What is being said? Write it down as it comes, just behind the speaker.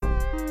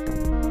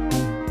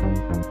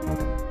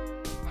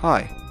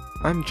Hi,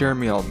 I'm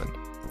Jeremy Ullman,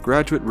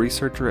 graduate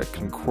researcher at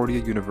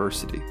Concordia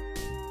University,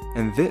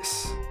 and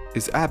this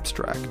is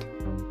Abstract,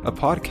 a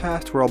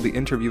podcast where I'll be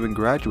interviewing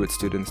graduate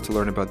students to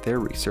learn about their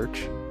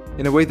research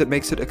in a way that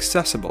makes it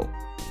accessible,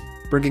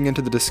 bringing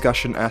into the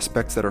discussion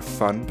aspects that are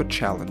fun but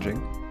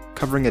challenging,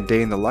 covering a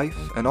day in the life,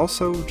 and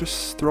also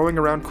just throwing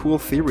around cool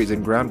theories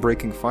and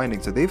groundbreaking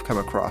findings that they've come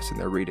across in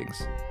their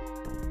readings.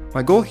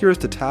 My goal here is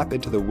to tap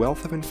into the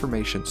wealth of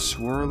information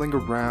swirling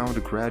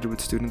around graduate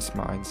students'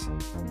 minds,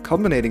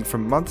 culminating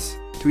from months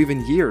to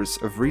even years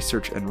of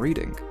research and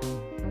reading.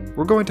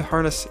 We're going to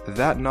harness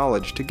that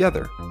knowledge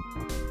together,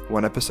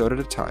 one episode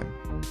at a time.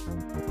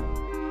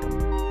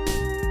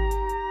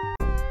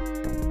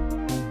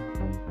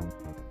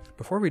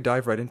 Before we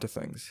dive right into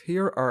things,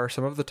 here are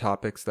some of the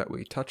topics that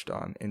we touched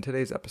on in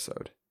today's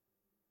episode.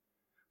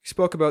 We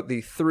spoke about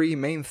the three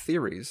main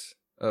theories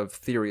of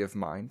theory of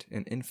mind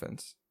in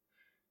infants: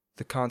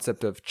 the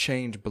concept of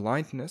change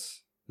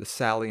blindness, the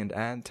Sally and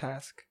Anne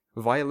task,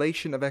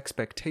 violation of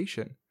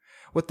expectation,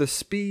 what the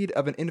speed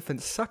of an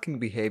infant's sucking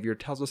behavior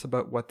tells us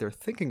about what they're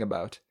thinking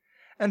about,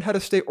 and how to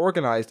stay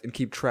organized and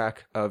keep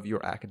track of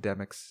your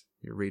academics,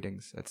 your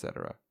readings,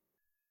 etc.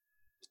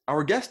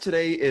 Our guest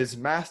today is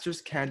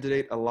master's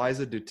candidate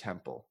Eliza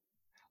DuTemple.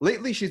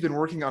 Lately, she's been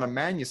working on a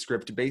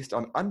manuscript based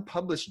on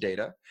unpublished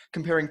data,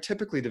 comparing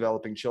typically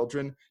developing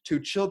children to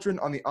children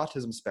on the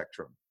autism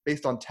spectrum,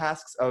 based on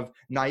tasks of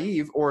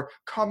naive or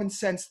common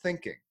sense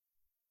thinking.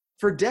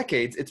 For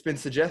decades, it's been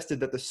suggested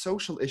that the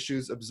social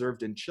issues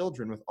observed in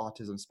children with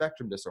autism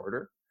spectrum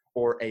disorder,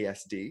 or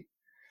ASD,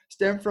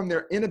 stem from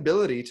their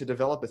inability to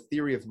develop a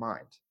theory of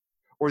mind,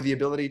 or the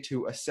ability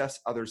to assess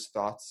others'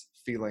 thoughts,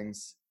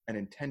 feelings, and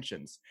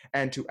intentions,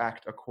 and to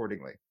act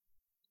accordingly.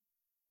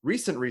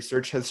 Recent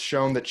research has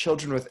shown that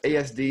children with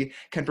ASD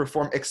can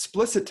perform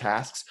explicit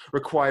tasks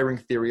requiring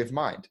theory of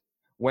mind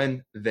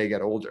when they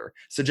get older,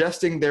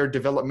 suggesting their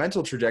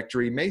developmental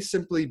trajectory may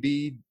simply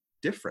be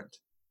different.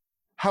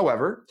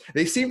 However,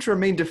 they seem to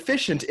remain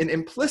deficient in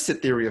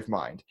implicit theory of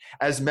mind,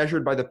 as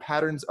measured by the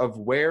patterns of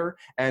where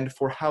and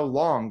for how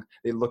long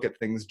they look at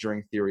things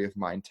during theory of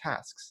mind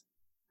tasks.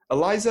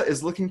 Eliza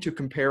is looking to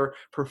compare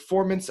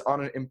performance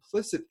on an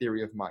implicit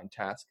theory of mind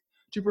task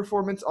to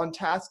performance on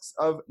tasks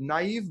of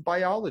naive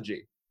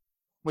biology,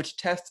 which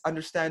tests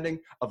understanding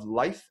of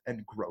life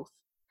and growth,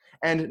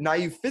 and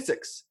naive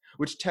physics,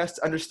 which tests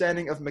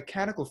understanding of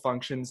mechanical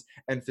functions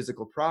and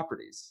physical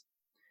properties.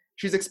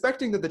 She's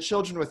expecting that the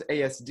children with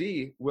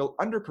ASD will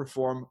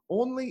underperform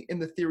only in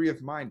the theory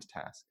of mind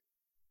task.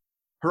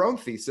 Her own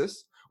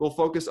thesis will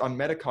focus on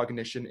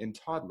metacognition in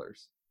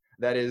toddlers,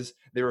 that is,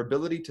 their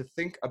ability to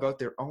think about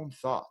their own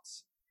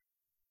thoughts.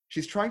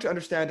 She's trying to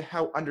understand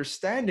how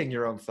understanding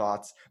your own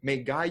thoughts may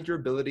guide your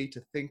ability to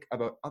think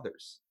about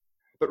others.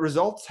 But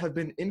results have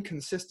been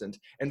inconsistent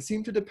and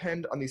seem to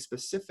depend on the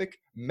specific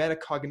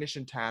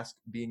metacognition task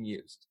being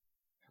used.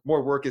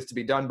 More work is to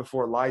be done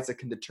before Eliza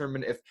can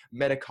determine if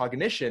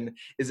metacognition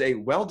is a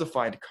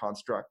well-defined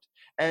construct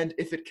and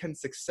if it can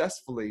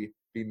successfully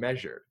be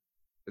measured.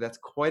 But that's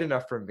quite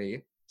enough from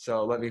me.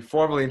 So let me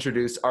formally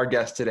introduce our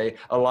guest today,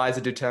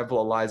 Eliza DuTemple.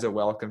 Eliza,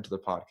 welcome to the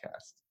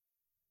podcast.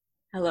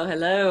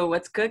 Hello.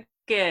 What's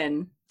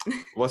cooking?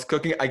 What's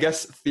cooking? I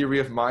guess theory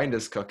of mind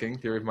is cooking.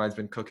 Theory of mind's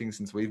been cooking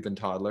since we've been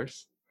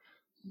toddlers.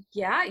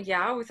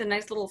 Yeah, with a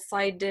nice little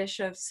side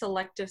dish of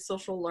selective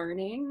social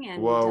learning.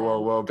 And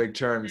Whoa, big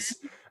terms.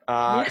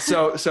 Yeah.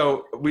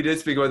 So we did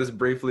speak about this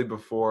briefly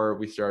before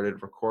we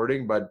started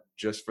recording, but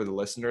just for the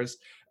listeners,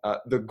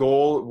 the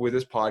goal with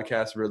this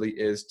podcast really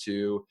is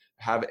to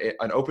have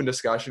an open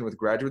discussion with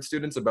graduate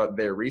students about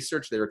their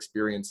research, their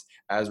experience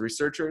as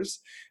researchers,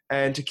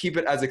 and to keep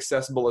it as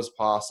accessible as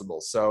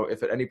possible. So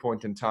if at any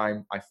point in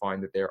time I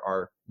find that there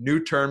are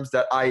new terms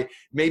that I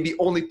maybe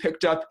only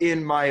picked up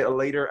in my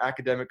later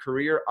academic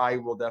career, I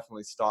will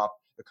definitely stop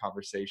the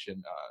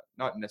conversation,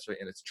 not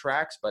necessarily in its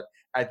tracks, but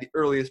at the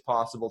earliest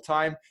possible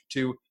time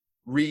to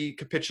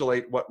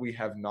recapitulate what we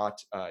have not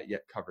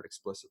yet covered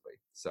explicitly.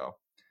 So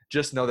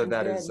just know that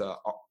that is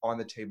on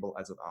the table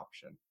as an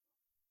option.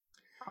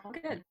 All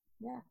good.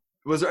 Yeah.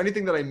 Was there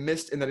anything that I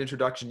missed in that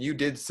introduction? You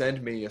did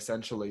send me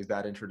essentially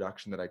that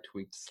introduction that I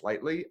tweaked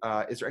slightly.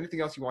 Is there anything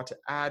else you want to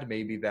add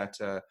maybe that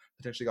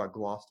potentially got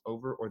glossed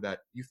over or that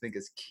you think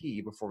is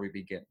key before we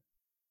begin?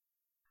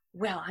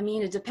 Well,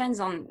 it depends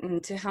on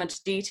to how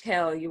much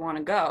detail you want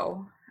to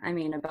go.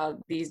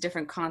 About these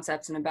different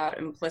concepts and about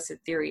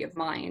implicit theory of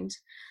mind.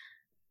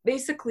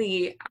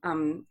 Basically,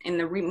 in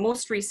the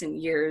most recent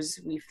years,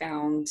 we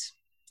found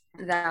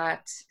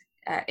that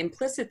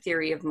implicit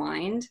theory of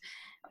mind,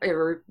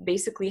 or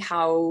basically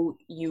how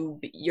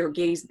your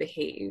gaze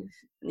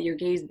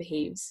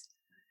behaves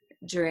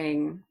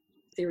during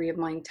theory of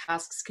mind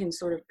tasks, can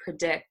sort of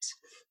predict,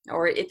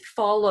 or it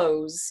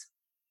follows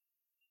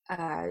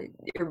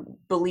your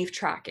belief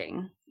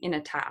tracking in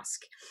a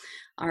task.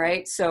 All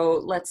right,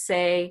 so let's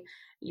say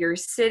you're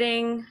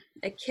sitting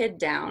a kid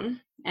down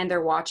and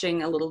they're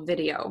watching a little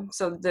video.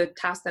 So the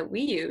task that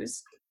we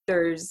use,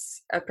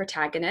 there's a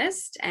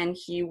protagonist and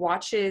he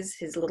watches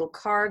his little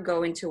car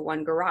go into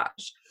one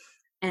garage.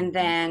 And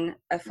then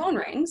a phone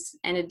rings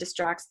and it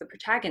distracts the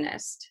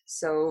protagonist.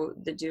 So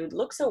the dude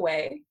looks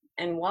away,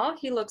 and while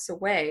he looks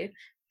away,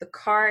 the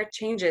car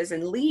changes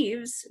and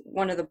leaves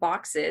one of the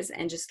boxes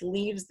and just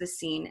leaves the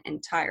scene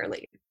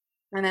entirely.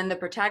 And then the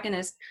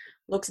protagonist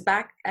looks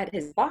back at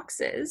his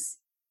boxes,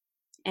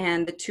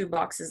 and the two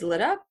boxes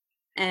lit up,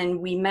 and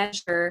we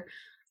measure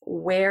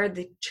where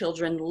the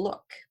children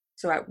look.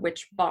 So at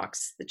which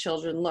box the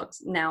children look.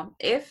 Now,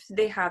 if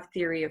they have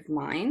theory of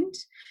mind,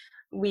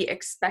 we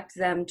expect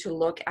them to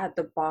look at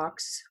the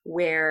box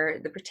where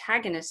the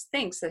protagonist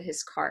thinks that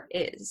his car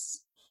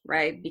is,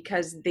 right?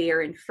 Because they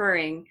are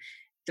inferring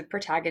the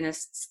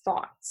protagonist's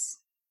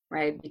thoughts,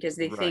 right? Because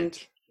they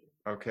think.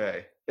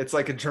 Okay. It's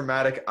like a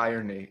dramatic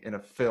irony in a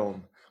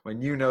film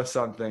when you know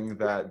something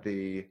that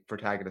the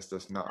protagonist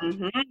does not.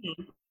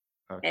 Mm-hmm.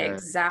 Okay.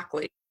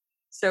 Exactly.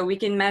 So we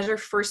can measure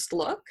first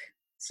look.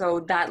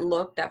 So that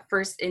look, that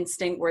first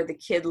instinct where the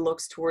kid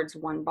looks towards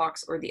one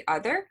box or the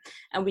other.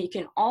 And we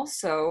can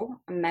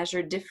also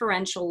measure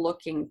differential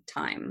looking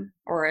time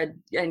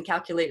and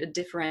calculate a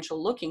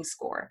differential looking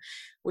score,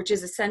 which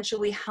is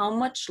essentially how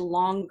much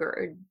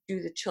longer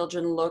do the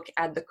children look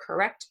at the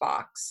correct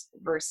box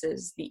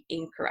versus the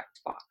incorrect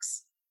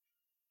box.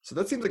 So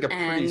that seems like a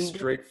pretty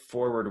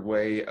straightforward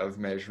way of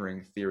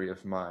measuring theory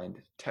of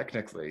mind,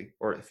 technically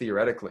or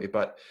theoretically.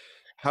 But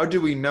how do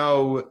we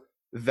know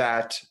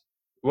that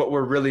what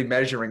we're really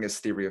measuring is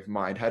theory of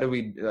mind? How do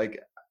we,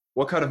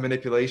 what kind of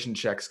manipulation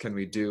checks can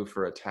we do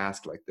for a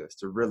task like this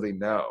to really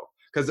know?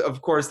 Because,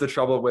 of course, the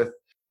trouble with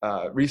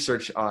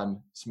research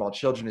on small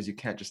children is you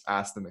can't just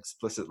ask them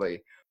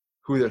explicitly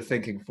who they're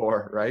thinking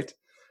for, right?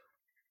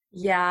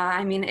 Yeah,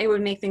 I mean, it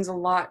would make things a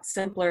lot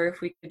simpler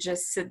if we could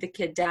just sit the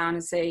kid down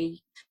and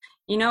say,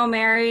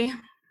 Mary,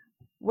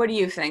 what do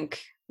you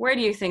think? Where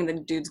do you think the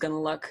dude's going to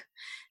look?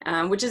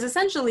 Which is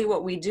essentially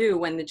what we do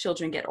when the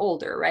children get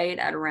older, right?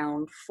 At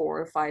around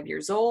 4 or 5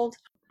 years old.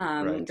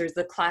 Right. There's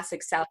the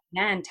classic Sally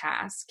and Ann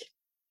task,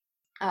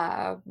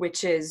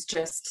 which is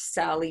just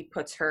Sally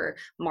puts her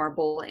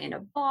marble in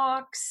a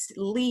box,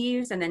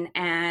 leaves, and then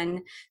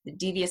Anne, the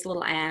devious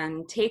little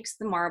Anne, takes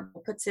the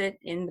marble, puts it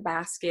in the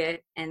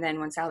basket, and then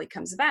when Sally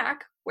comes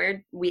back,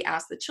 where we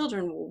ask the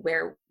children,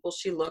 where will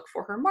she look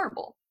for her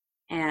marble?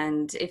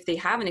 And if they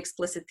have an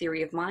explicit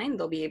theory of mind,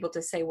 they'll be able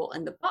to say, well,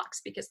 in the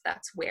box, because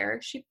that's where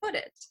she put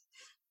it.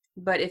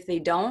 But if they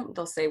don't,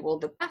 they'll say, well,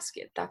 the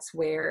basket, that's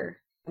where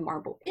the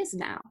marble is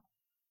now.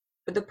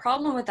 But the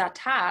problem with that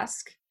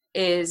task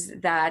is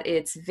that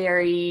it's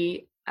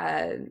very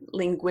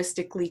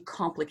linguistically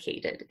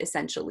complicated,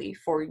 essentially,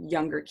 for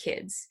younger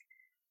kids,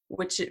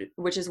 which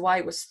is why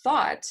it was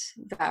thought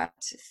that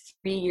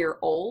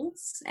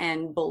 3-year-olds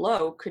and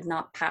below could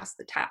not pass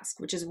the task,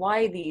 which is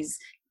why these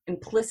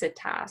implicit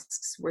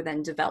tasks were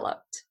then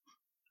developed.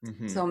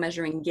 Mm-hmm. So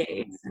measuring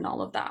gaze and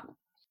all of that.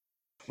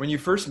 When you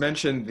first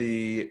mentioned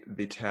the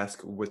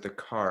task with the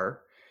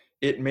car,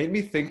 it made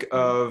me think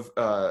of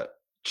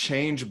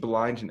change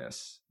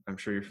blindness. I'm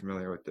sure you're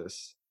familiar with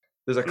this.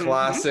 There's a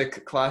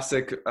classic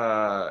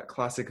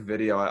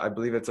video. I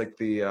believe it's like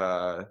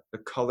the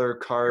color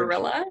card.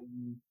 Gorilla?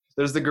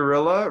 There's the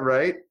gorilla,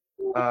 right?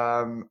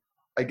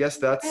 I guess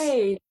that's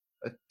a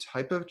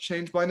type of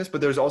change blindness,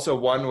 but there's also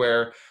one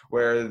where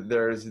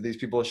there's these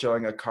people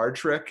showing a card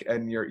trick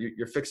and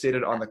you're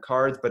fixated on the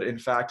cards, but in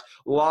fact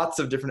lots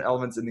of different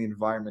elements in the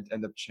environment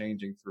end up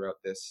changing throughout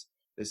this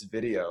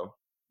video.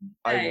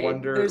 I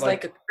wonder, there's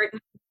like a curtain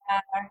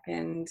back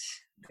and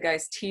the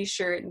guy's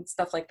t-shirt and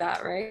stuff like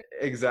that, right?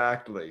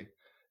 Exactly.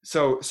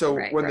 So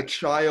when the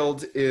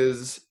child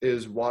is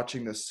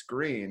watching the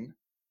screen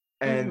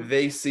and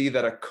they see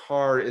that a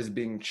car is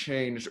being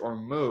changed or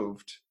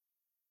moved,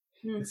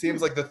 it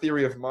seems like the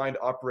theory of mind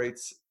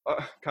operates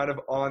kind of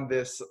on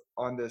this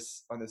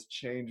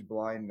change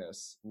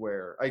blindness,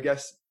 where I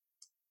guess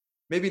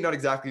maybe not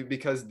exactly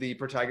because the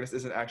protagonist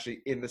isn't actually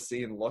in the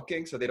scene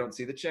looking, so they don't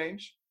see the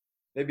change.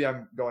 Maybe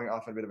I'm going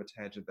off on a bit of a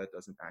tangent that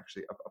doesn't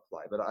actually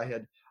apply, but I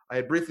had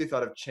briefly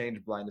thought of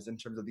change blindness in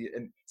terms of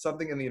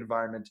something in the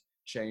environment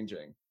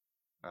changing.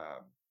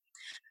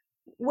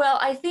 Well,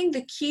 I think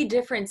the key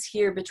difference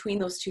here between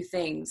those two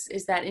things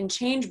is that in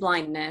change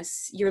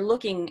blindness, you're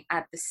looking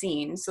at the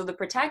scene. So the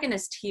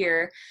protagonist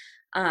here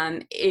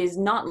is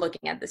not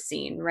looking at the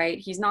scene, right?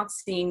 He's not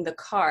seeing the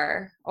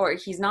car, or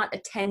he's not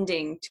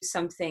attending to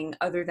something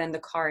other than the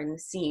car in the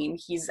scene.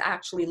 He's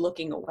actually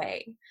looking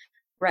away,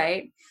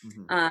 right?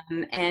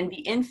 Mm-hmm. And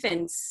the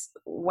infants,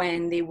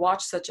 when they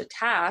watch such a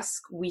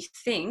task, we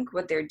think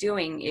what they're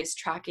doing is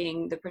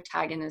tracking the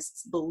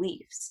protagonist's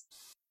beliefs.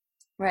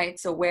 Right.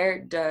 So where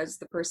does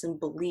the person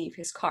believe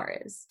his car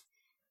is?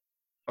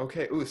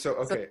 Okay.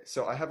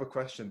 So I have a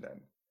question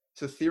then.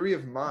 So theory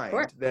of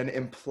mind then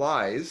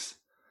implies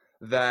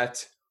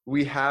that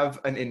we have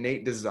an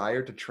innate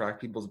desire to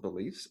track people's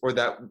beliefs, or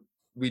that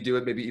we do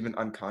it maybe even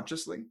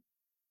unconsciously.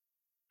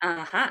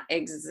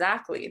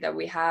 Exactly. That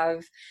we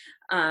have,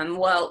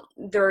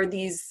 there are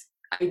these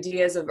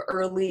ideas of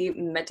early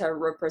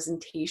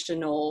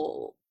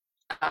meta-representational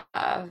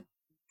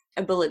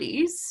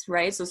abilities,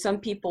 right? So some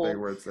people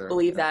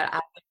believe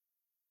that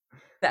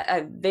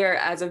that they're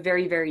as a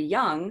very, very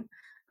young,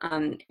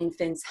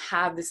 infants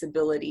have this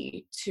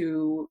ability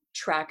to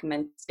track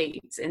mental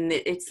states, and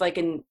it's like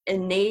an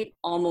innate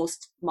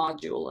almost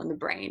module in the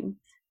brain.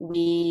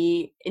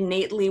 We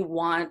innately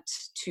want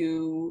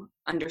to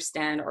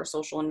understand our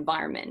social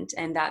environment,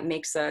 and that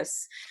makes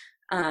us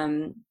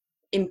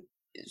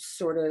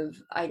sort of,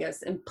 I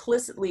guess,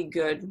 implicitly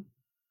good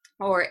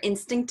or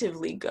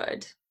instinctively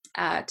good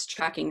at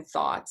tracking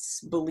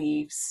thoughts,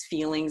 beliefs,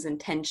 feelings,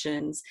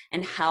 intentions,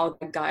 and how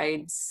that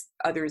guides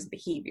others'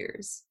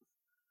 behaviors.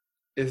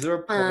 Is there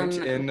a point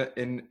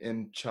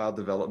in child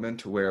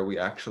development where we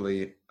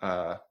actually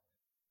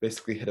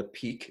basically hit a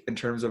peak in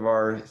terms of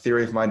our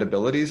theory of mind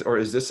abilities, or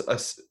is this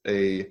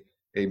a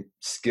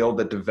skill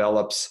that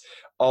develops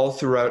all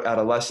throughout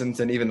adolescence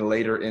and even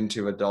later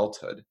into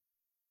adulthood?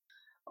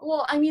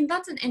 Well, I mean,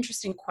 that's an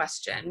interesting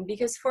question,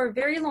 because for a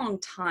very long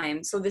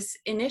time, so this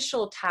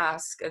initial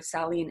task of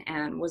Sally and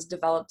Anne was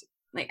developed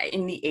like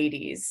in the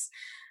 80s.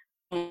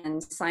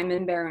 And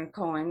Simon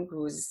Baron-Cohen,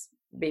 who was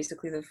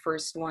basically the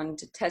first one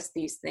to test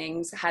these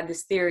things, had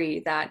this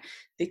theory that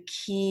the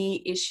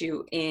key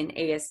issue in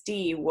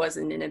ASD was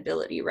an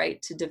inability,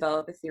 right, to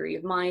develop a theory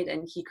of mind.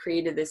 And he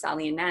created this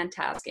Sally and Anne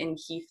task, and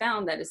he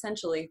found that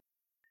essentially,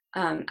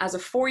 as a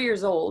 4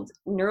 years old,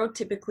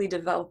 neurotypically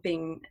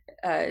developing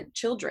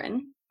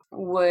children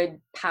would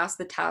pass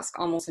the task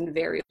almost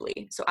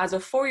invariably. So as a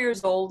 4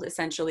 years old,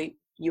 essentially,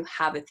 you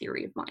have a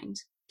theory of mind,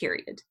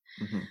 period.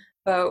 Mm-hmm.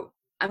 But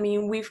I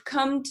mean, we've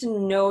come to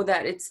know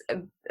that it's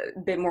a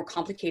bit more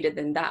complicated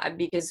than that,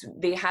 because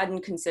they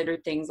hadn't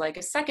considered things like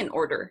a second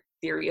order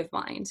theory of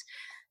mind,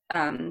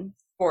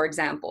 for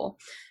example.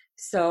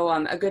 So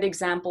a good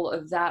example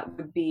of that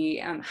would be,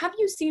 have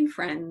you seen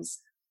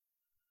Friends?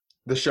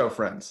 The show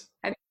Friends.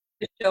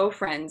 The show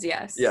Friends,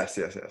 yes. Yes,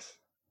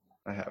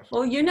 I have.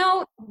 Well, you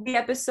know the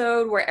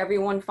episode where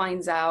everyone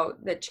finds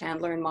out that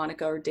Chandler and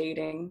Monica are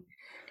dating,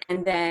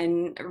 and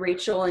then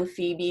Rachel and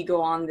Phoebe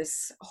go on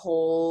this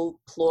whole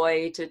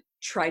ploy to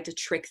try to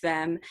trick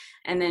them.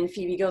 And then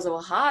Phoebe goes,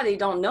 well, they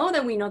don't know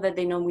that we know that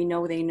they know we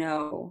know they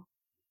know.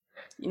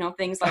 You know,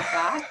 things like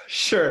that.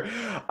 Sure.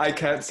 I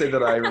can't say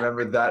that I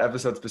remember that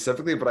episode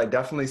specifically, but I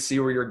definitely see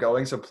where you're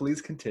going. So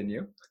please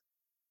continue.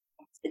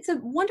 It's a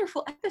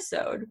wonderful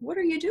episode. What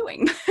are you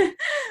doing?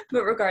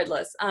 But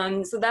regardless,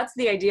 so that's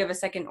the idea of a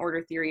second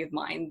order theory of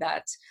mind,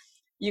 that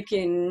you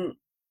can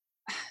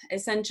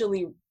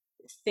essentially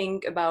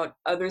think about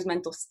others'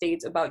 mental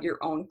states about your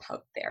own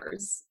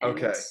theirs.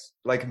 Okay,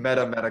 like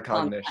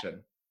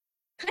metacognition.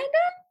 Kind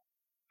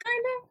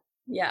of,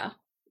 yeah.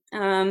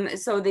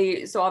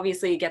 So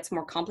obviously it gets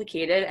more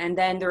complicated, and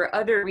then there are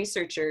other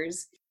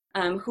researchers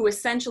who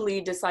essentially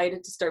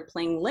decided to start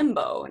playing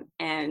limbo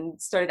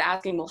and started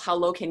asking, well, how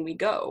low can we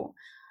go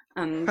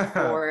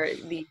for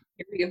the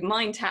theory of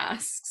mind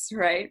tasks,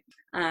 right?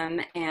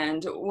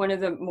 And one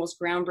of the most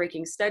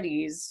groundbreaking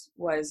studies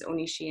was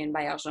Onishi and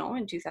Baillargeon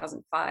in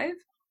 2005.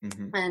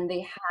 Mm-hmm. And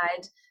they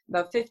had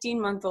about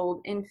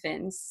 15-month-old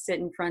infants sit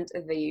in front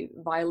of a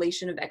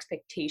violation of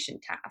expectation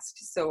task.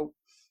 So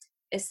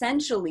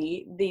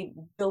essentially, they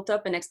built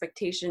up an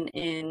expectation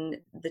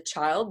in the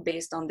child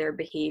based on their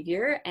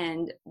behavior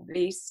and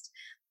based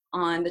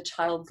on the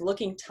child's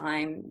looking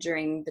time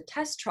during the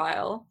test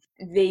trial.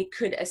 They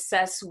could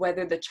assess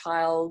whether the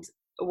child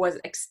was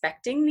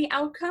expecting the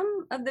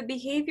outcome of the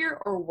behavior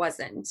or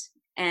wasn't.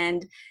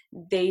 And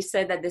they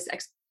said that this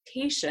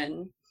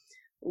expectation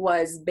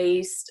was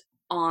based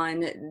on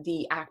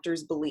the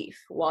actor's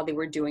belief while they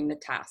were doing the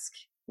task.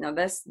 Now,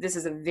 this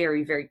is a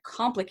very, very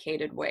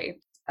complicated way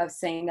of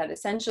saying that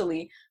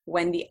essentially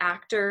when the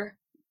actor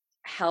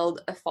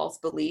held a false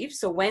belief,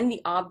 so when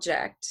the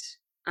object,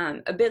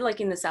 a bit like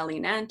in the Sally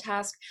and Anne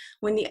task,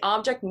 when the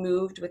object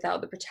moved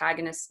without the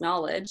protagonist's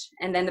knowledge,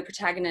 and then the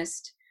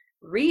protagonist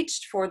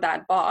reached for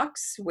that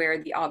box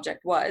where the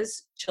object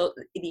was,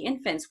 the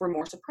infants were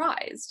more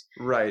surprised.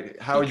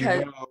 Right. How you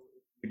know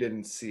you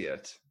didn't see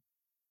it?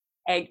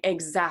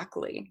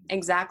 Exactly.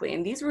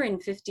 And these were in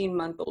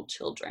 15-month-old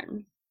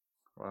children.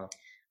 Wow.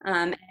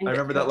 I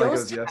remember that like it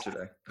was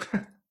yesterday.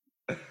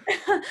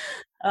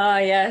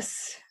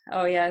 Yes.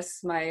 Oh,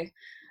 yes. My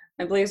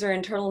blazer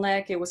and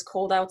turtleneck. It was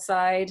cold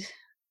outside.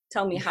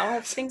 Tell me, how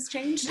have things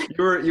changed?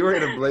 You were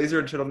in a blazer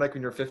and turtleneck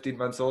when you were 15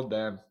 months old.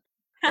 Damn.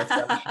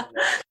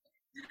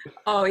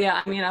 Oh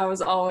yeah. I mean, I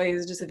was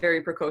always just a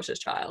very precocious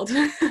child.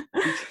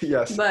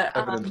 Yes. But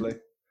evidently.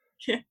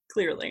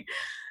 Clearly.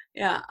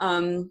 Yeah.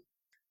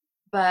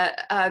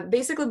 But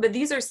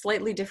these are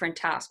slightly different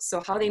tasks.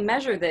 So how they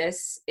measure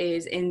this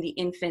is in the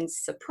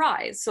infant's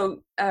surprise.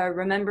 So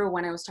remember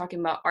when I was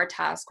talking about our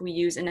task, we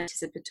use an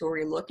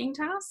anticipatory looking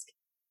task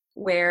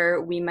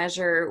where we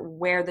measure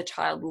where the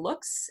child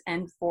looks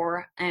and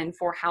for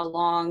how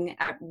long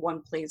at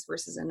one place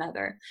versus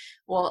another.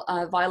 Well,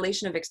 a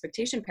violation of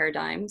expectation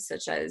paradigms,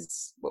 such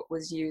as what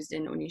was used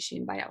in Onishi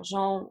and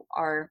Baillargeon,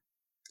 are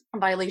a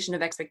violation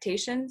of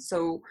expectation.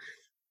 So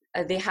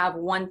they have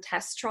one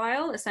test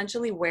trial,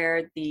 essentially,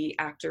 where the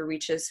actor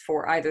reaches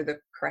for either the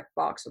correct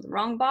box or the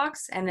wrong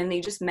box, and then they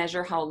just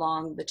measure how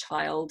long the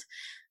child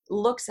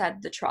looks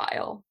at the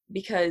trial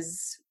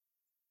because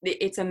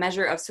it's a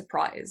measure of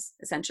surprise,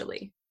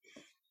 essentially.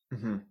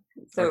 Hmm.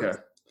 So Okay.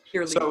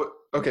 purely.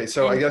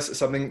 So I And guess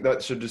something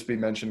that should just be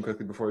mentioned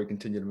quickly before we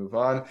continue to move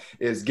on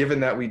is, given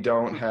that we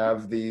don't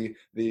have the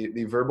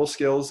verbal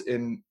skills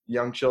in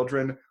young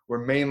children,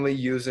 we're mainly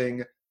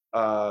using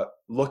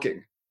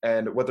looking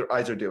and what their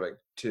eyes are doing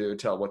to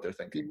tell what they're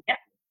thinking. yeah,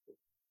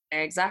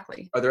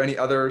 exactly. Are there any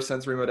other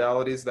sensory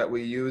modalities that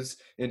we use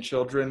in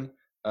children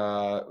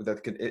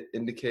that could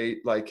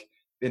indicate, like,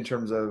 in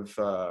terms of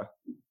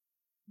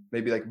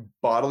maybe like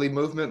bodily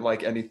movement,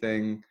 like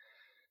anything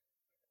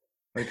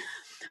like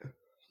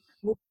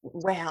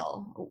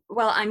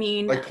Well, I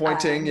mean, like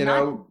pointing,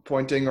 not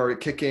pointing or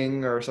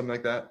kicking or something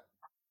like that?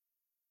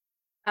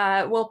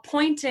 well,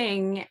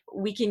 pointing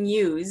we can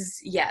use,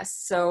 yes.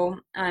 So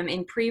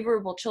in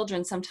pre-verbal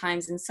children,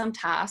 sometimes in some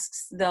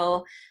tasks,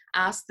 they'll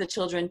ask the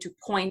children to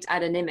point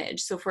at an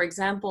image. So for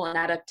example, an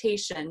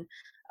adaptation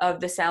of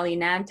the Sally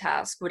Nan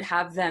task would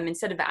have them,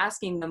 instead of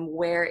asking them,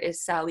 where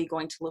is Sally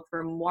going to look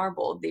for a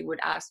marble, they would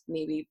ask,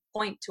 maybe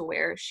point to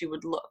where she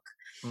would look,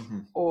 Hmm.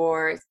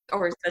 or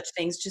such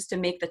things, just to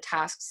make the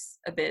tasks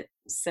a bit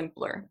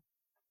simpler.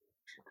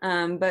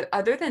 But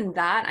other than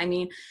that, I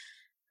mean,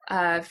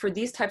 for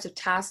these types of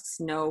tasks,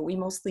 no, we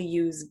mostly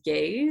use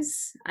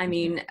gaze. I Hmm.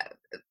 mean,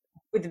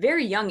 with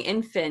very young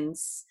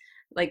infants,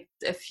 like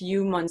a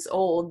few months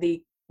old,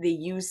 they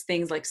use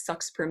things like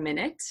sucks per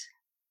minute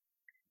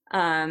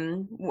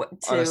On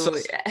a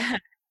to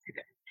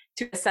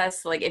to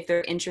assess like if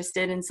they're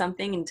interested in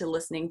something, into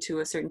listening to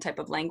a certain type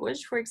of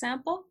language, for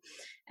example.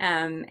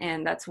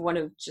 And that's one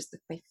of just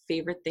my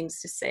favorite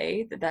things to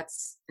say,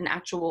 that's an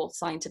actual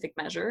scientific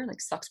measure,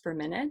 like sucks per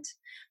minute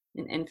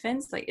in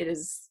infants. Like, it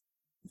is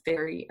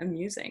very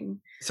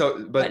amusing,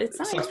 but But it's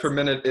sucks per science.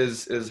 minute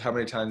is how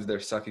many times they're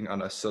sucking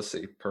on a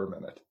sussy per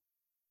minute.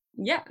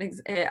 Yeah,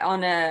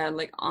 on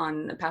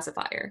a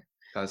pacifier,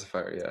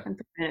 Pacifier, yeah. and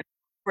per minute,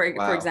 for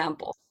Wow.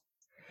 example.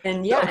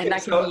 And yeah, and Okay,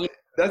 that can so be.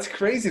 that's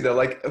crazy though.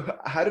 Like,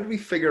 how did we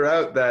figure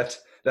out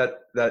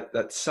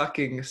that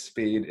sucking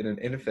speed in an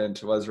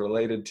infant was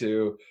related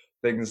to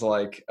things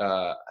like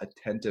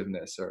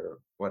attentiveness or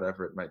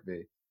whatever it might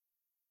be?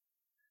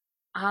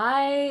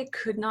 I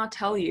could not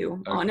tell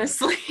you, Okay.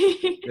 honestly.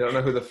 You don't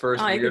know who the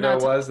first I could weirdo not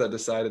tell. was that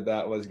decided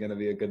that was going to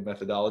be a good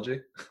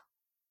methodology?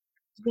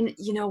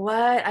 You know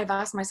what? I've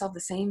asked myself the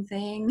same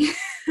thing.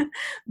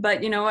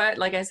 But you know what?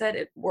 Like I said,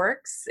 it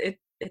works.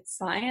 It's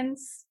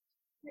science.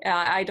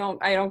 I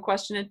don't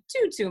question it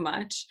too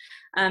much.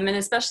 And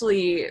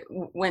especially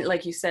when,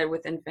 like you said,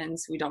 with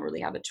infants, we don't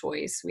really have a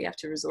choice. We have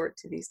to resort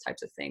to these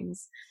types of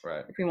things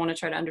Right. if we want to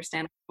try to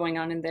understand what's going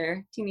on in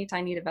their teeny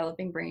tiny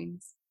developing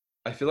brains.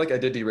 I feel like I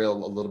did derail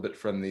a little bit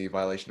from the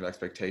violation of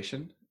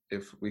expectation.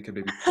 If we could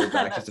maybe pull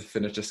back just to That's,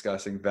 finish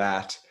discussing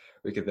that,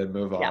 we could then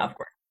move yeah, on. of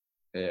course,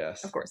 of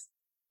Yes. course.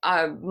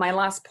 My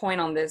last point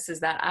on this is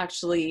that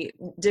actually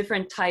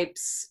different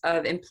types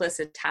of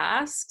implicit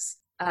tasks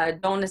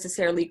don't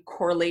necessarily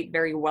correlate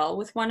very well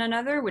with one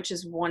another, which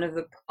is one of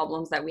the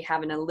problems that we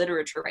have in a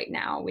literature right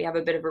now. We have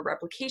a bit of a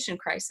replication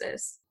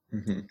crisis,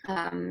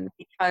 Hmm.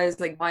 because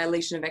like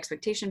violation of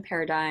expectation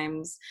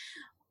paradigms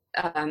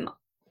um,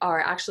 are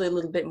actually a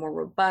little bit more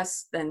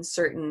robust than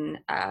certain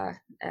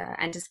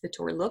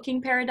anticipatory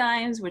looking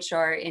paradigms, which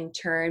are in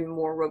turn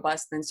more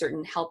robust than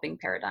certain helping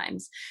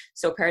paradigms.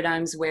 So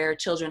paradigms where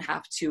children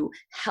have to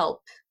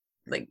help,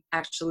 like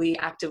actually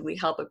actively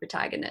help a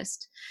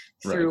protagonist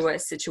Right. through a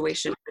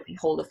situation where they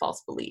hold a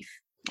false belief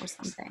or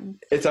something.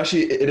 It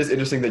is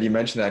interesting that you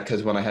mentioned that,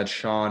 because when I had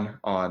Sean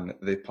on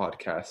the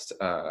podcast,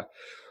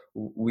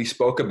 we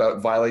spoke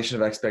about violation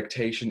of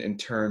expectation in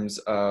terms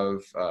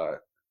of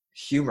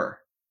humor.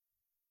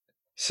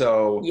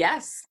 So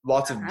Yes. Uh-huh.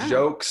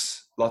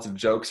 lots of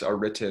jokes are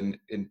written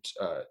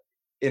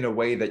in a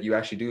way that you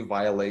actually do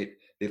violate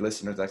the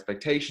listener's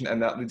expectation,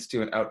 and that leads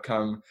to an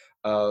outcome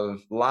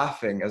of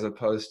laughing as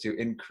opposed to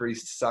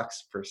increased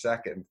sucks per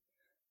second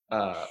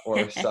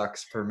or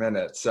sucks per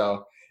minute.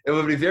 So it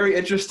would be very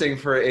interesting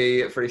for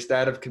a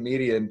stand-up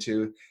comedian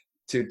to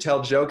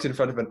tell jokes in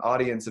front of an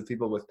audience of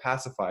people with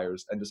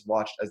pacifiers and just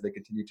watch as they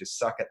continue to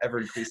suck at ever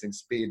increasing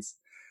speeds.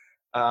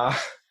 Uh,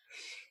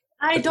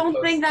 I as don't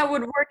opposed think that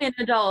would work in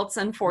adults,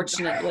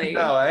 unfortunately.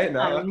 No, eh?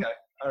 No, Um, okay.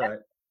 All right.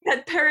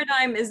 that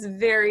paradigm is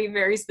very,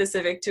 very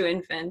specific to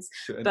infants.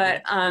 To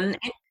But infants.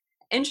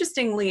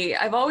 interestingly,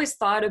 I've always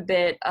thought a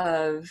bit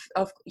of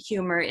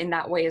humor in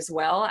that way as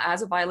well,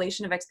 as a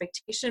violation of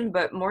expectation,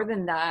 but more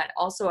than that,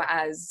 also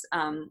as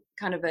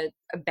kind of a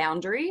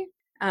boundary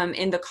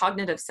in the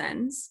cognitive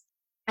sense.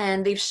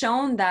 And they've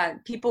shown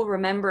that people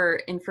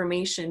remember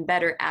information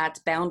better at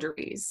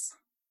boundaries,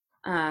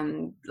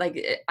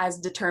 as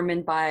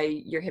determined by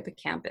your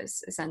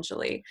hippocampus,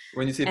 essentially.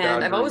 When you say And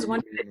I've boundary, always you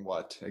wondered, mean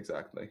what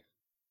exactly?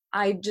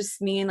 I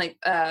just mean like,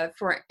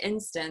 for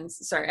instance,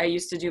 sorry, I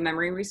used to do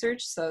memory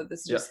research, so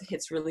this Yeah, just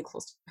hits really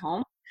close to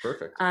home.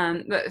 perfect.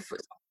 But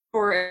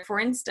for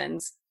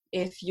instance,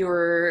 if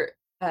you're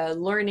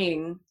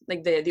learning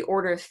like the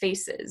order of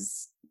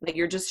faces, like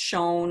you're just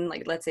shown,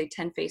 like let's say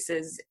 10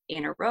 faces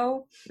in a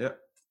row, Yeah.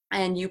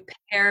 and you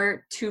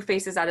pair two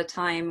faces at a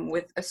time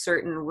with a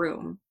certain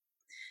room.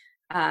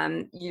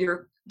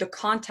 The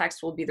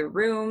context will be the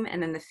room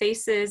and then the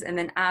faces, and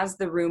then as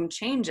the room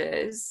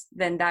changes,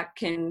 then that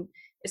can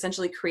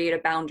essentially create a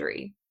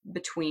boundary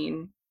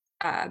between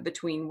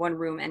one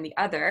room and the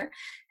other,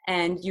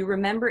 and you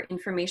remember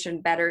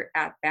information better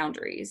at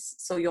boundaries.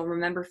 So you'll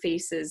remember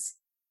faces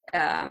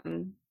at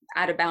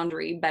a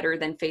boundary better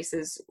than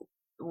faces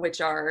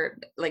which are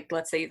like,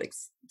 let's say, like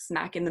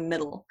smack in the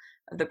middle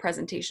of the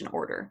presentation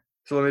order,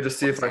 So let me just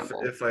see for if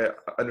example.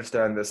 I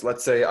understand this.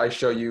 Let's say I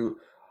show you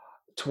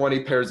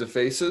 20 pairs of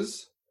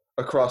faces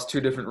across two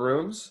different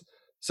rooms.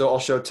 So I'll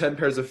show 10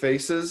 pairs of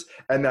faces,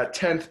 and that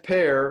 10th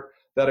pair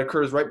that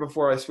occurs right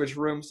before I switch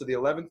rooms to the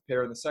 11th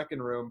pair in the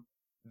second room,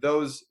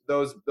 those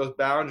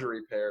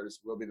boundary pairs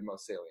will be the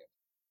most salient.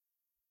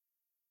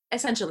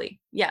 Essentially,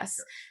 yes.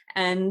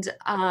 And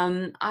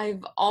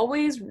I've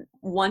always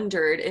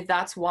wondered if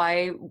that's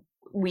why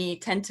we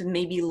tend to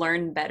maybe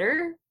learn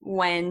better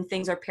when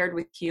things are paired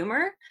with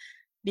humor,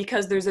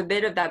 because there's a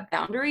bit of that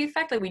boundary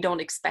effect, like we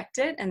don't expect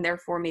it, and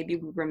therefore maybe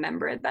we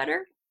remember it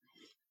better.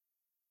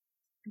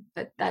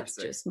 But that's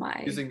Interesting. just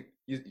my.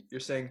 You're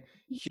saying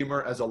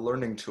humor as a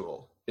learning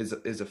tool is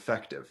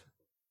effective.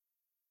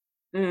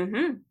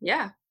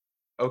 Yeah,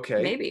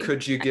 Okay, maybe.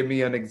 could you give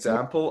me an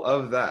example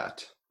of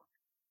that?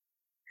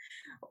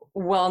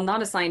 Well,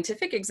 not a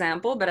scientific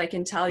example, but I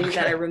can tell you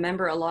that I Okay.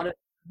 remember a lot of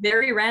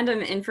very random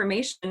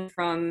information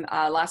from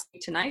Last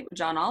Week Tonight with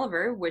John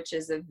Oliver, which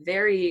is a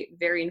very,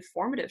 very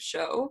informative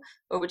show,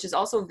 but which is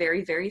also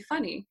very, very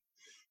funny.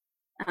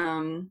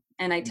 And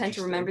I tend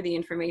to remember Interesting. the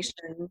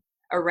information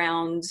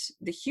around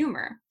the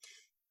humor.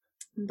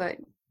 But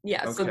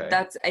yeah, so Okay.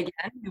 that's,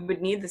 again, you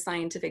would need the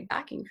scientific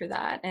backing for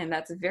that. And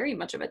that's very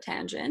much of a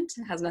tangent.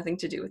 It has nothing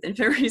to do with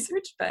infant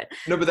research, but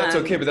No, but that's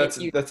okay. But if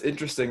you. that's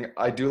interesting.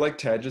 I do like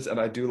tangents, and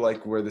I do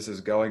like where this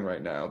is going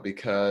right now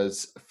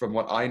because, from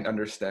what I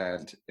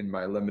understand in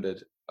my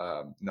limited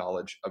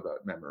knowledge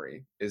about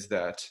memory, is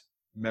that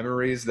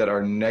memories that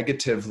are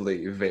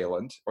negatively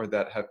valent or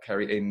that have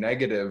carry a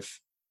negative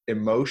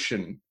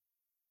emotion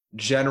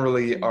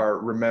generally are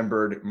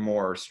remembered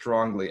more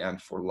strongly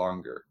and for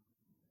longer.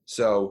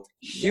 So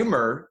Yeah.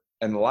 humor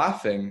and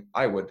laughing,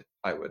 I would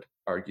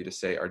argue to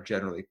say, are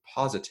generally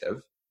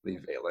positively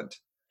valent.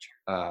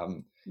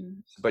 Um,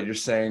 Mm. but you're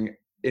saying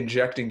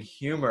injecting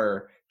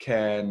humor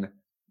can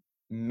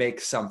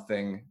make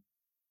something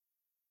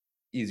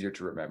easier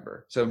to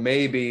remember. So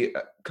maybe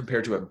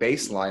compared to a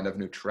baseline of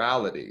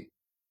neutrality,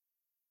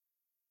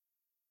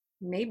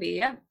 Maybe,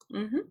 yeah.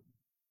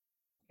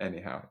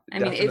 anyhow, I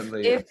mean,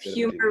 definitely a if bit of a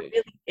humor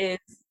deviation. really is,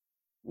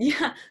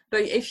 yeah,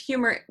 but if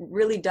humor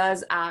really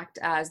does act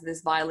as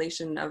this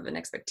violation of an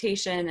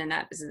expectation and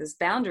that is this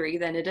boundary,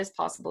 then it is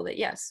possible that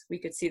yes, we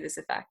could see this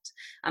effect.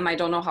 I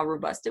don't know how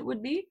robust it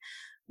would be,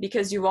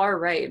 because you are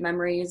right.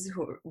 Memories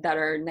that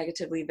are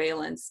negatively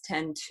valent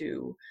tend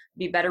to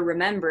be better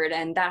remembered,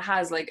 and that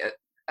has like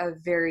a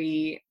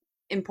very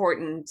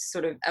important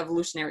sort of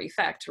evolutionary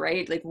effect,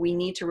 right? Like we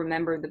need to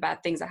remember the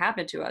bad things that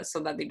happen to us so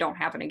that they don't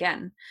happen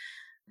again.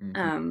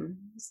 Hmm.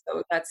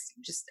 So that's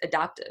just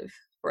adaptive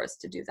for us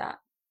to do that.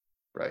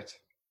 Right.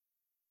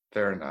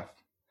 Fair enough.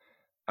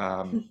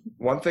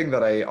 One thing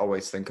that I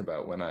always think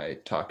about when I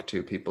talk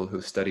to people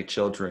who study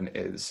children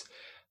is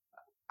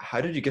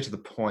how did you get to the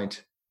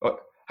point?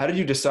 How did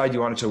you decide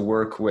you wanted to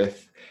work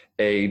with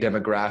a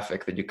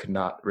demographic that you could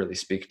not really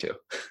speak to?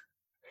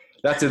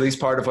 That's at least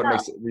part of what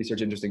makes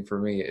research interesting for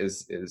me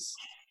is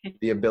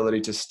the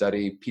ability to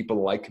study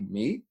people like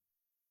me.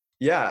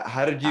 Yeah,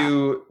 how did Uh,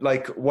 you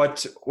like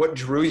what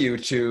drew you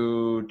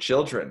to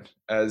children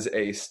as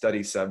a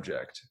study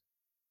subject?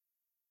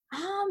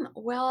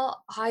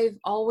 well, I've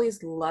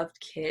always loved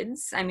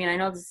kids. I mean, I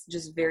know this is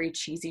just very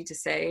cheesy to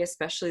say,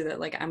 especially that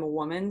like I'm a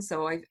woman,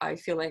 so I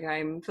feel like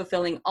I'm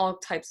fulfilling all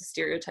types of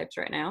stereotypes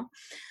right now.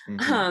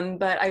 Hmm.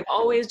 But I've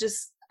always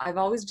just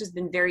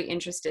been very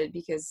interested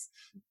because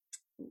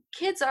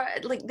kids are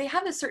like, they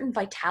have a certain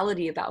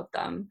vitality about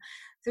them.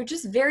 They're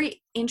just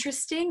very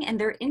interesting and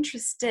they're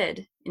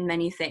interested in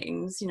many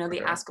things. You know,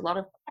 they Okay. ask a lot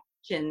of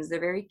questions, they're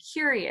very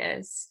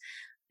curious.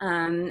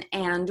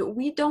 And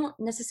we don't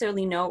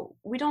necessarily know,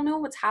 we don't know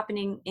what's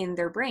happening in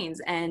their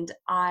brains. And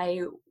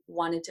I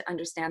wanted to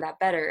understand that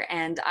better.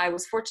 And I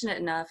was fortunate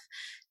enough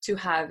to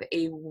have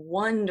a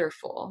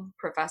wonderful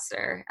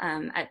professor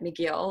at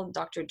McGill,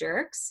 Dr.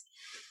 Dirks,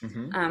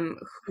 Hmm.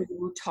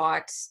 who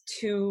taught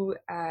two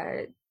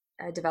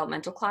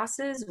developmental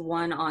classes,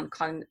 one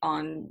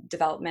on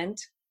development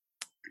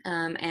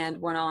and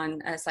one on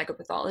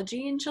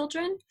psychopathology in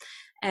children.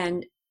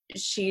 And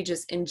she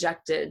just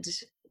injected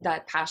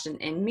that passion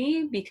in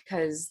me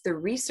because the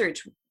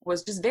research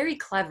was just very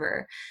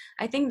clever.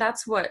 I think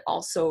that's what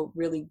also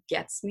really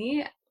gets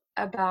me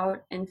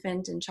about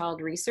infant and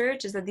child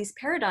research, is that these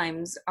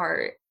paradigms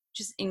are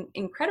just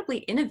incredibly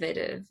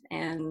innovative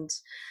and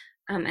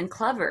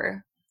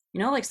clever.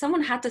 Like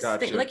someone had to think,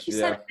 Gotcha. like you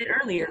said Yeah. a bit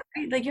earlier,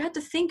 right? Like you had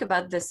to think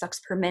about the sucks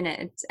per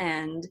minute,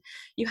 and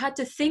you had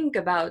to think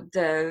about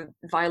the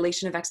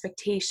violation of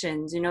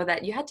expectations,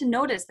 that you had to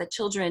notice that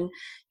children,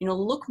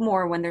 look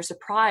more when they're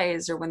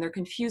surprised or when they're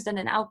confused at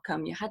an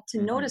outcome. You had to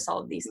Hmm. notice all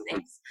of these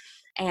things.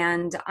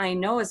 And I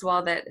know as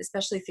well that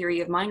especially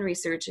theory of mind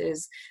research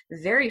is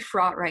very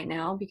fraught right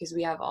now, because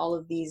we have all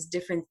of these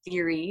different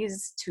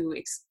theories to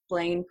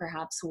explain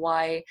perhaps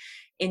why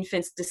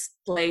infants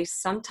display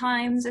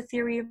sometimes a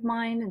theory of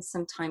mind and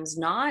sometimes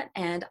not.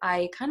 And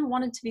I kind of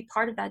wanted to be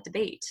part of that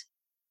debate.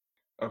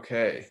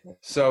 Okay.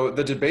 So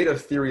the debate of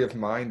theory of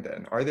mind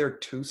then, are there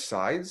two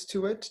sides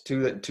to it?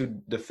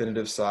 Two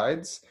definitive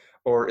sides?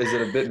 Or is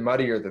it a bit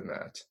muddier than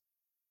that?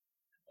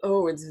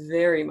 Oh, it's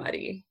very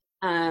muddy.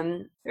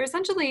 There are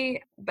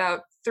essentially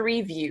about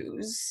three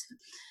views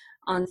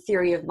on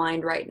theory of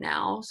mind right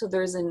now. So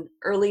there's an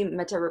early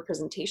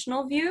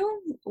meta-representational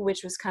view,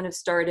 which was kind of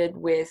started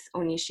with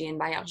Onishi and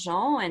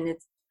Baillargeon, and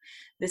it's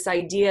this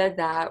idea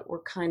that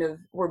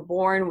we're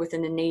born with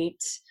an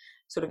innate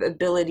sort of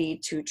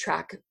ability to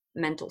track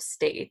mental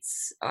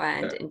states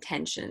and Okay.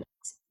 intentions,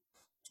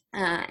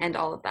 and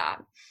all of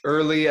that.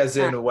 Early as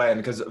Uh, in when?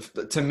 Because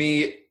to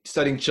me,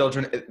 studying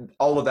children,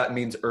 all of that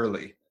means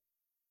early.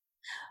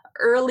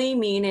 Early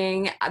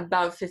meaning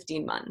about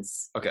 15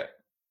 months, Okay.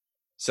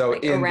 So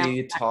like in around.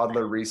 the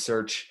toddler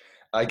research,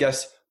 I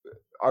guess,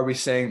 are we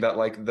saying that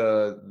like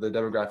the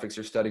demographics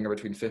you're studying are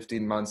between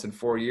 15 months and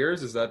 4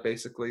 years? Is that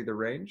basically the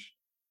range?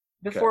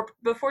 Okay.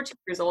 Before 2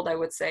 years old, I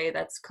would say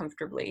that's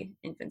comfortably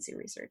infancy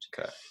research.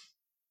 Okay.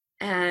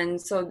 And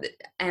so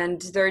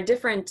and there are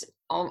different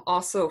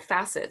also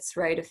facets,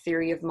 right, of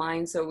theory of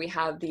mind. So we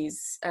have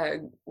these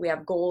we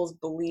have goals,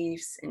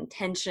 beliefs,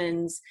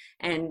 intentions,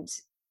 and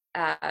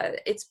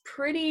it's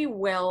pretty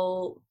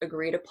well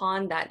agreed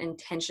upon that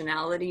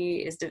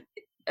intentionality is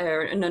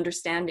an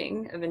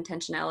understanding of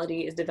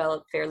intentionality is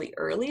developed fairly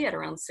early at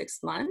around 6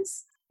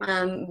 months.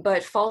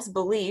 But false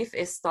belief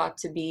is thought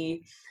to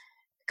be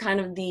kind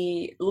of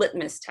the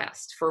litmus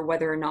test for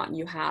whether or not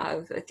you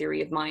have a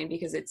theory of mind,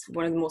 because it's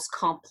one of the most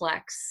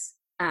complex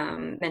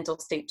mental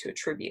state to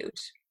attribute.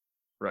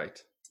 Right.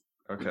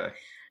 Okay.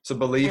 So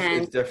belief is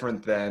And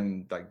different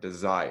than like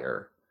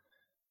desire,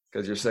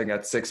 because you're saying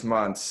at 6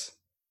 months,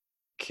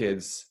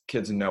 kids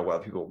know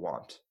what people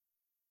want.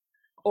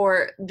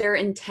 or their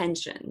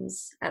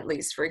intentions, at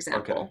least, for Okay.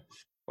 example.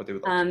 What they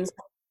would like to Um,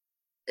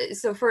 do.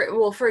 so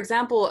for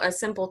example, a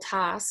simple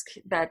task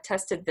that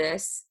tested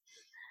this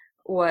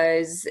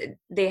was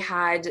they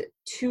had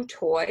two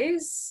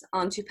toys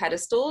on two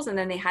pedestals, and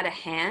then they had a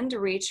hand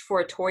reach for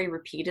a toy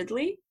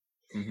repeatedly.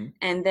 Hmm.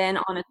 And then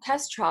on a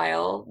test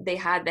trial, they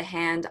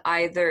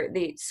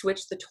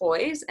switched the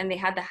toys, and they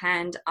had the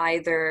hand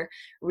either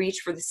reach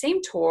for the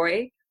same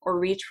toy or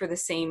reach for the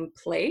same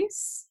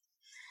place.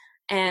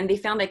 And they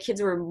found that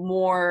kids were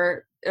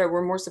more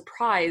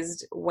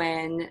surprised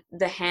when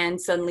the hand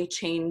suddenly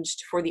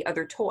changed for the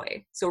other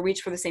toy. So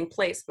reach for the same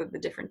place with the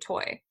different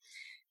toy.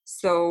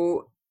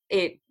 So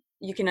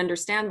you can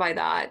understand by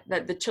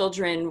that the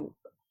children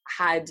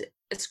had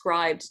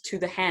ascribed to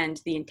the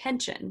hand the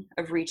intention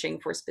of reaching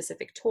for a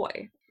specific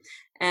toy.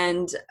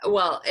 And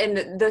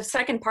the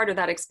second part of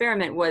that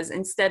experiment was,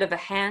 instead of a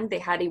hand, they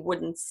had a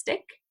wooden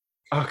stick.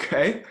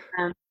 Okay.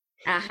 Um,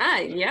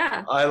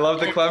 yeah. I love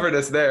the And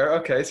cleverness there.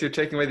 Okay, so you're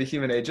taking away the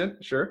human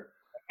agent, sure.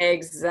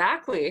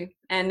 exactly.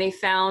 And they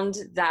found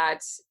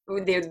that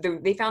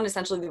they found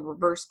essentially the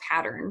reverse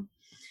pattern.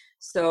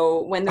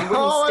 So when the wooden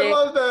Oh, I stick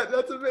love that.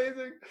 That's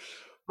amazing.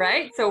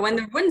 Right. So when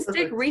the wooden stick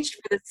Perfect. reached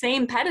for the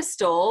same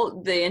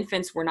pedestal, the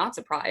infants were not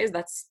surprised.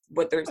 That's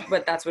what it's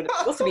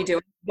supposed to be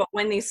doing. But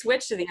when they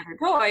switched to the other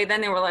toy,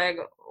 then they were like,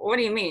 "What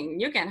do you mean?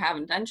 You can't have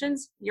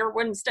intentions. You're a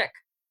wooden stick."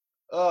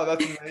 Oh,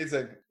 that's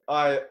amazing.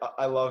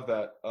 I love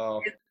that.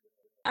 Oh.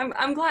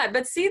 I'm glad.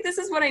 But see, this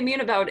is what I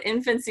mean about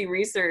infancy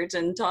research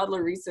and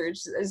toddler research.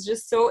 It's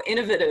just so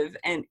innovative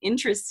and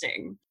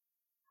interesting.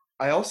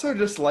 I also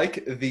just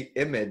like the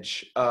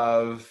image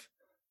of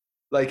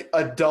like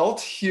adult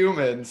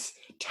humans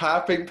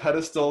tapping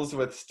pedestals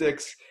with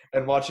sticks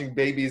and watching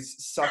babies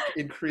suck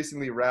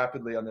increasingly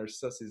rapidly on their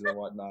sissies and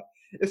whatnot.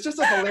 It's just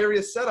a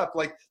hilarious setup.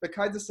 Like the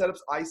kinds of setups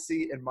I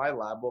see in my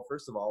lab. Well,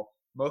 first of all,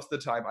 most of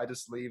the time I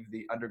just leave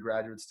the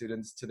undergraduate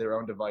students to their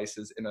own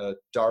devices in a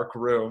dark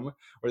room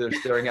where they're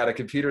staring at a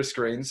computer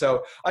screen.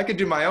 So I could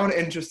do my own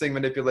interesting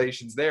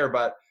manipulations there.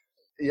 But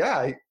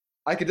yeah,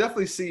 I could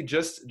definitely see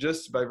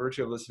just by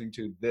virtue of listening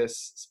to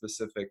this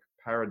specific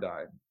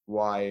paradigm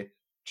why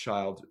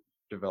child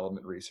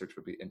development research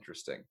would be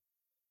interesting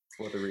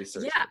for the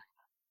researcher. Yeah.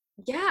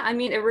 Yeah, I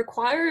mean, it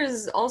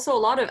requires also a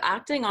lot of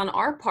acting on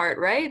our part,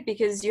 right?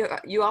 Because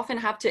you often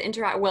have to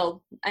interact.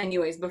 Well,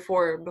 anyways,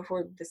 before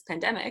this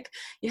pandemic,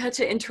 you had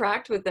to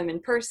interact with them in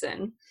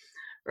person,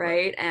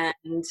 Right. right?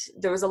 And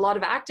there was a lot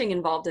of acting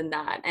involved in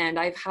that. And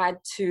I've had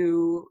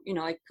to,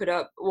 like put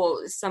up.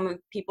 Well, some of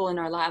people in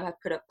our lab have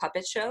put up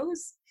puppet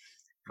shows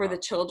for the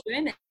Wow.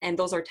 children, and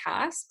those are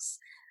tasks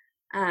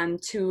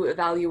to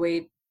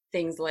evaluate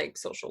things like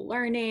social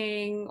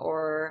learning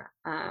or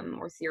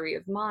theory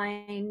of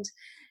mind.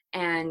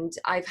 And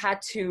I've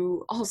had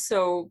to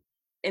also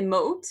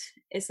emote,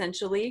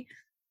 essentially,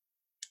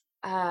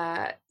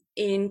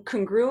 in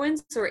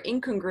congruence or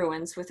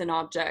incongruence with an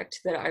object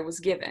that I was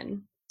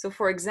given. So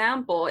for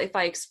example, if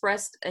I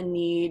expressed a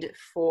need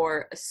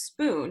for a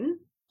spoon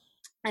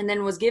and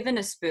then was given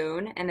a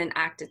spoon and then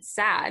acted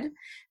sad,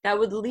 that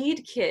would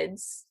lead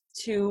kids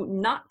to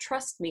not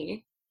trust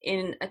me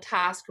in a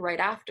task right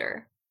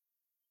after,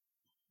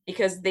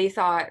 because they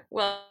thought,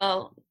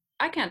 well,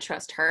 I can't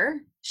trust her.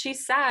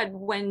 She's sad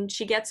when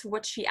she gets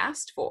what she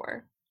asked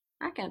for.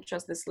 I can't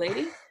trust this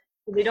lady.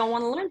 They don't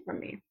want to learn from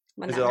me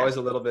when Is that it always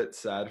happens. a little bit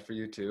sad for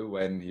you too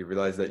when you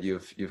realize that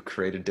you've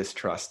created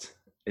distrust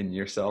in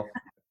yourself?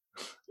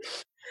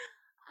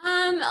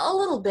 A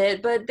little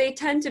bit, but they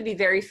tend to be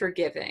very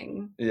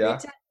forgiving. Yeah.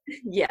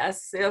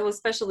 Yes,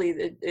 especially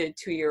the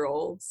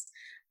 2-year-olds.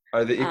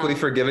 Are they equally Um,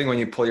 forgiving when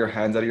you pull your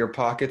hands out of your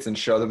pockets and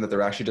show them that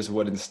they're actually just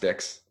wooden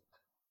sticks?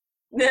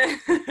 they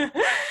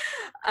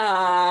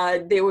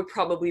would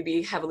probably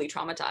be heavily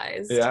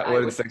traumatized. Yeah, I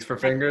wooden would. sticks for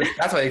fingers.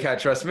 That's why you can't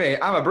trust me.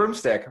 I'm a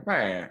broomstick.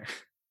 Man.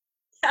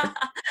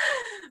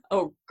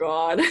 Oh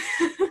God.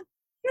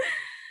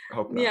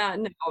 Hope not. Yeah,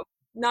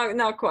 no,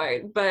 not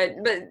quite. But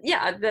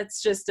yeah,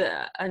 that's just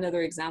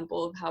another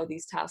example of how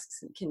these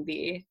tasks can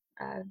be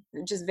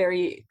just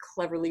very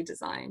cleverly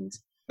designed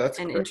That's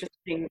and great.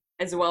 interesting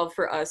as well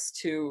for us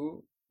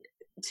to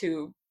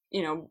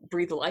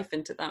breathe life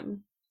into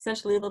them.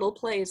 Essentially little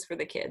plays for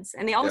the kids,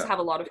 and they always Yeah. have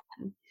a lot of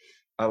fun.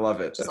 I love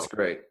it. Which is That's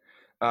great.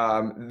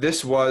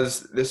 This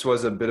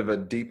was a bit of a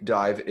deep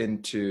dive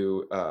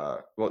into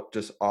well,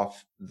 just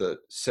off the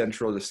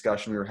central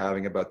discussion we were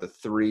having about the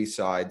three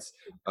sides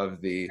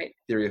of the right.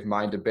 theory of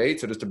mind debate.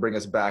 So just to bring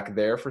us back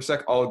there for a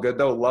sec, all good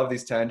though. Love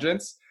these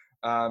tangents.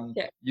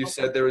 Yeah, You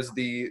also said there was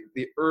the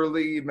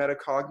early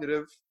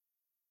metacognitive,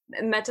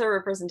 meta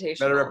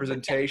representational.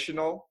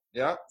 meta-representational,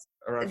 yeah,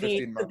 around The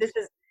 15 so months.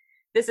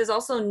 this is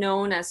also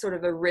known as sort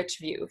of a rich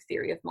view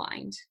theory of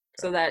mind,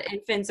 so Okay. that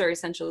infants are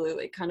essentially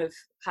like kind of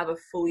have a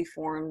fully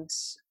formed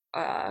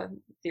uh,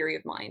 theory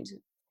of mind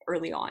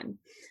early on.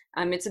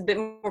 It's a bit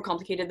more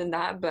complicated than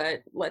that,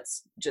 but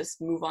let's just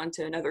move on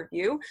to another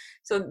view.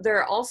 So there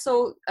are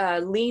also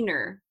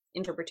leaner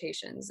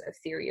interpretations of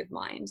theory of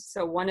mind.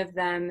 So one of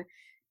them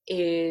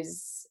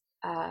is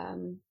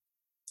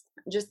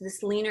just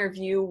this leaner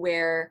view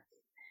where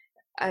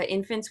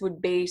infants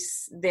would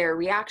base their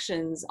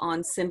reactions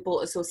on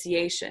simple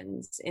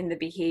associations in the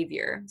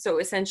behavior. So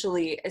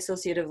essentially,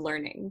 associative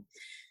learning.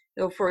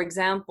 So, for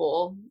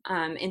example,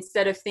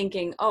 instead of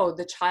thinking, oh,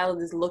 the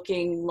child is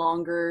looking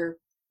longer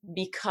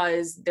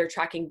because they're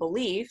tracking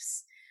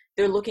beliefs,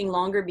 they're looking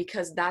longer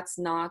because that's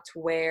not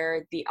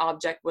where the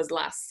object was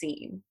last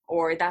seen,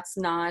 or it's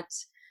not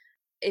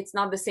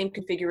the same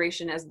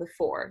configuration as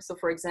before. So,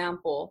 for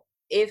example,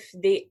 if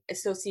they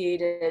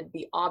associated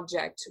the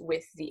object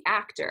with the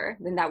actor,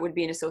 then that would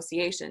be an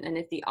association. And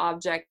if the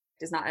object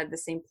is not at the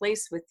same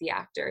place with the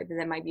actor, then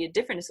that might be a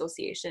different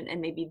association.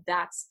 And maybe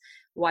that's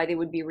why they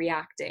would be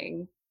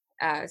reacting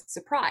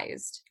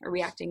surprised or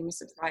reacting in a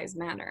surprised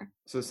manner.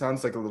 So it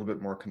sounds like a little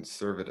bit more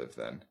conservative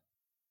then.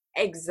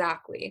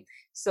 Exactly.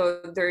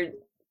 So there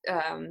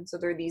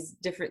are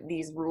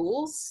these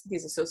rules,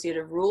 these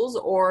associative rules,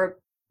 or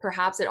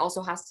perhaps it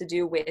also has to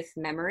do with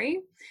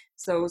memory.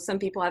 So some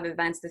people have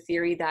advanced the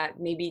theory that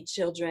maybe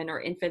children or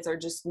infants are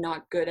just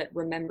not good at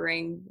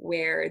remembering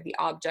where the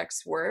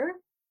objects were,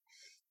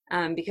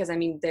 because I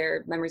mean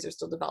their memories are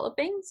still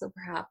developing. So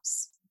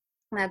perhaps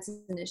that's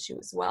an issue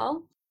as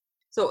well.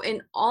 So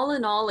in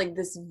all, like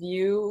this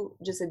view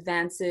just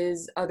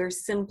advances other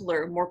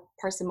simpler, more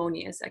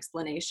parsimonious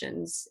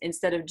explanations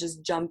instead of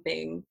just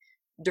jumping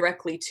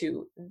directly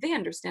to they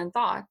understand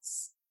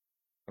thoughts.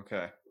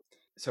 Okay.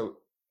 So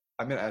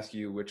I'm going to ask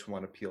you which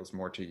one appeals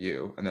more to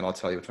you, and then I'll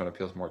tell you which one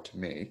appeals more to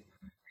me.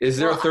 Is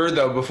there a Well, third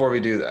though before we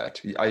do that?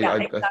 yeah, I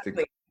think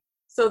exactly.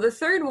 So the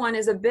third one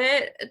is a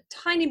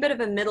tiny bit of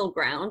a middle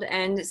ground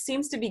and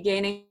seems to be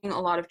gaining a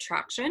lot of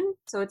traction.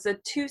 So it's a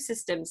two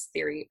systems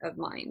theory of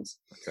mind.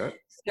 okay.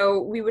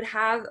 So we would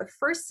have a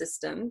first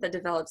system that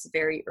develops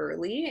very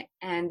early,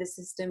 and the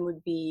system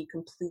would be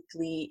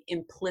completely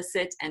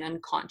implicit and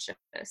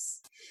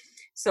unconscious.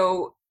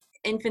 So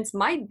infants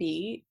might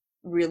be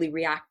really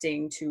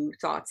reacting to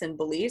thoughts and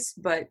beliefs,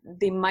 but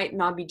they might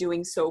not be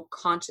doing so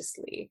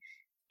consciously.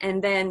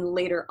 And then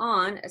later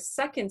on, a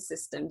second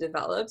system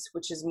develops,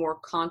 which is more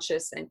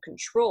conscious and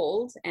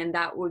controlled, and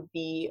that would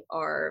be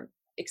our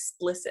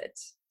explicit,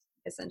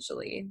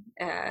 essentially,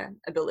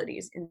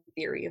 abilities in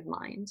theory of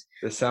mind.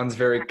 This sounds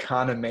very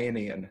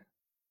Kahnemanian.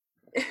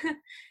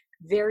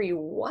 Very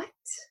what?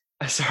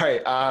 Sorry.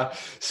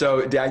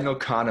 So Daniel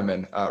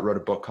Kahneman wrote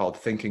a book called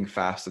Thinking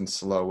Fast and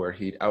Slow, where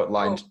he Oh,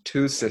 outlined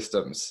two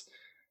systems,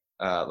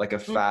 like a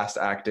mm, fast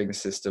acting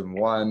system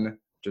one,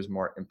 which is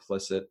more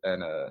implicit,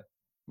 and a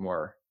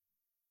more,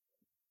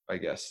 I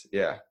guess,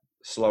 yeah,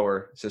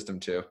 slower system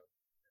two.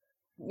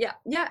 yeah.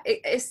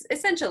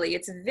 Essentially,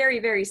 it's very,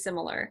 very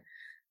similar.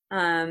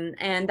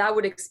 And that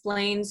would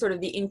explain sort of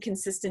the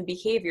inconsistent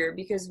behavior,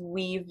 because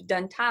we've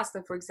done tasks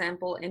that, for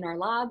example, in our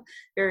lab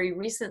very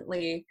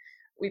recently,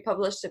 we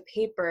published a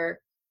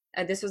paper.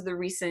 This was a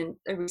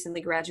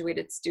recently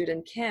graduated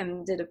student,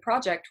 Kim, did a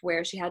project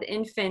where she had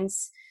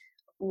infants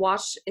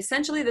watch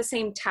essentially the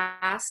same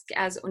task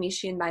as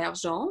Onishi and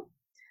Baillargeon,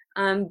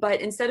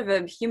 but instead of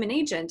a human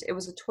agent, it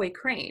was a toy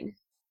crane.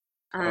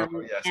 Oh,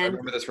 yes. I And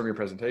remember this from your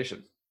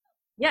presentation.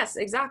 yes,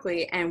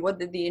 exactly. And what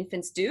did the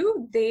infants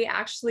do? They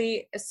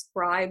actually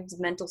ascribed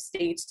mental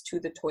states to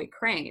the toy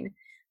crane.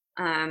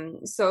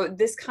 So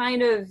this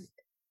kind of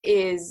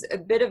is a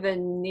bit of a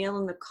nail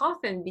in the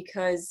coffin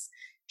because,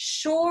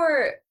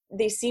 sure,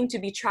 they seem to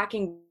be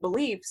tracking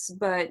beliefs,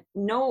 but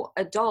no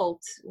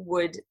adult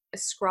would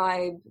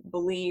ascribe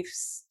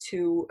beliefs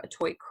to a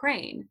toy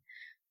crane,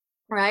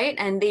 right?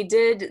 And they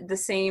did the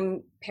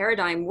same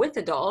paradigm with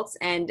adults,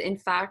 and in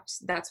fact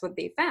that's what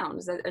they found,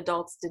 is that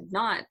adults did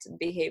not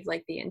behave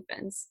like the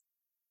infants.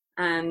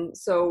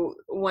 So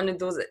one of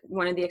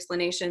the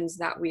explanations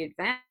that we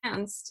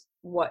advanced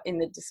what in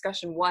the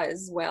discussion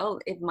was, well,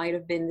 it might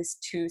have been this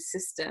two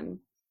system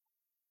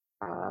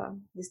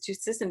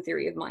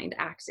theory of mind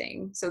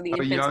acting. So the How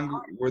infants,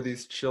 young were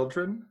these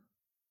children?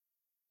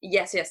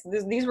 yes,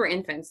 these were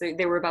infants.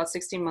 They were about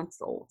 16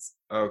 months old.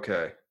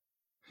 Okay.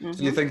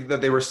 So you Hmm. think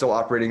that they were still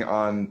operating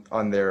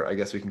on their, I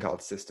guess we can call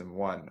it system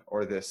one,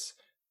 or this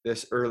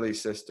early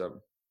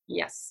system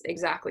Yes,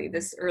 exactly.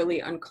 This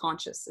early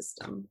unconscious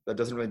system. that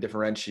doesn't really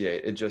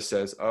differentiate. It just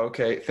says,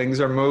 okay, things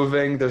are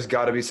moving. There's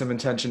got to be some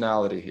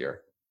intentionality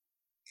here.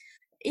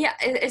 Yeah,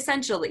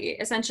 essentially,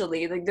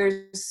 like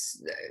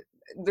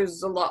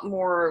there's a lot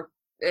more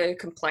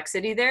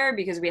complexity there,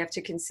 because we have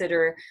to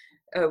consider,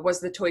 was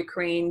the toy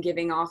crane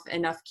giving off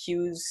enough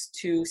cues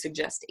to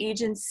suggest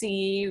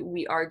agency?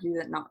 We argue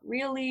that not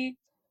really.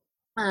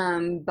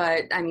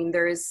 But I mean,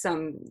 there is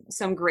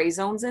some gray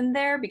zones in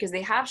there, because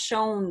they have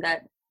shown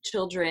that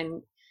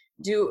children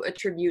do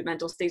attribute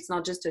mental states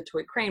not just to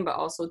toy crane, but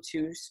also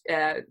to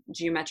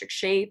geometric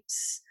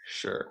shapes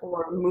Sure.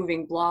 or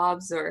moving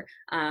blobs. Or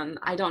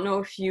I don't know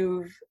if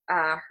you've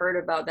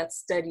heard about that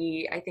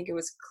study. I think it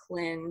was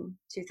Klin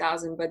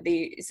 2000, but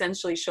they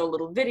essentially show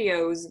little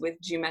videos with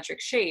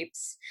geometric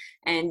shapes,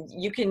 and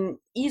you can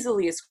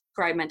easily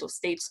ascribe mental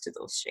states to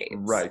those shapes.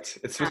 Right.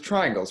 It's with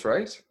triangles,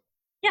 right?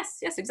 Yes,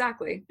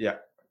 exactly. Yeah.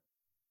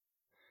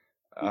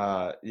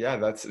 Yeah,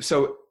 that's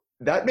so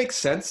that makes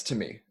sense to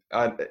me.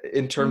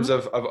 In terms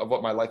Mhm. of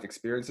what my life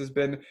experience has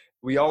been,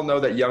 we all know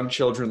that young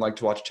children like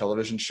to watch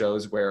television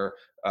shows where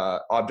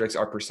objects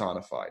are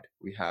personified.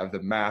 We have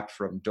the map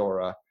from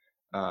Dora,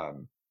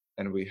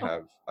 and we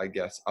have, I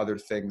guess, other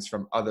things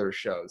from other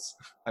shows.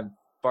 I'm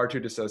far too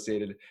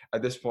dissociated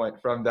at this point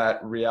from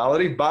that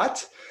reality,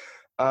 but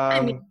I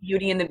mean, um,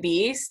 Beauty and the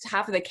Beast,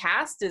 half of the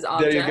cast is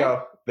there you object.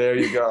 go. There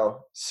you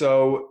go.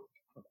 So,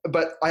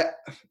 but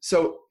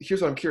so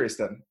here's what I'm curious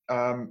then.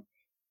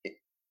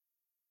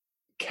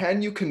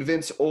 Can you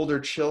convince older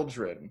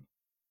children,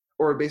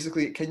 or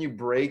basically, can you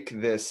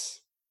break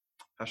this?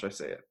 How should I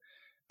say it?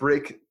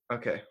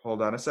 Okay,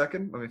 hold on a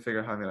second. Let me figure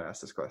out how I'm going to ask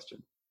this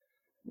question.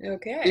 If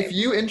Okay.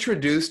 you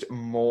introduced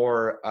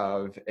more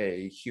of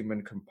a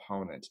human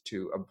component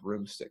to a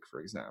broomstick,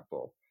 for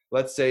example,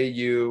 let's say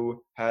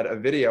you had a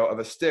video of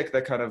a stick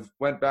that kind of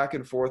went back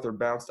and forth or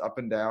bounced up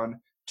and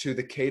down to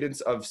the cadence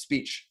of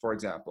speech, for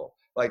example,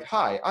 like,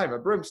 hi, I'm a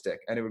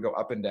broomstick, and it would go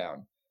up and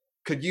down.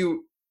 Could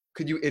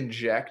you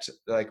inject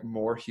like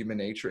more human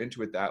nature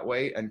into it that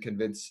way and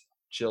convince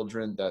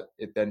children that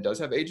it then does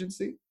have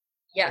agency? Like,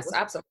 Yes,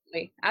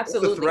 absolutely. what's the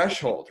Absolutely.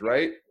 threshold,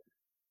 right?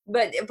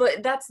 But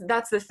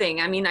that's the thing.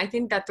 I mean, I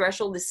think that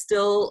threshold is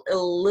still a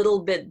little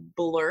bit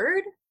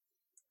blurred.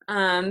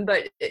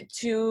 But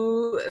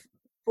to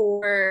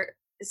for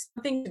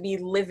something to be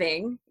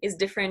living is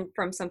different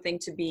from something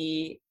to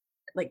be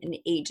like an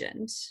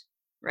agent,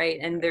 right?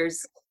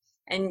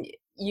 And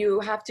you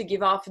have to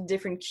give off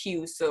different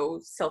cues. So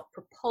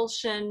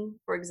self-propulsion,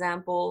 for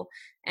example,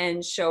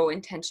 and show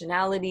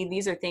intentionality.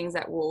 These are things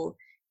that will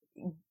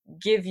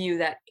give you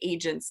that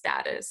agent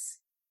status.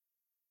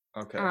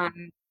 Okay.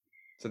 Um,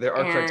 So there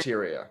are and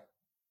criteria.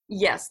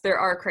 yes, there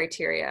are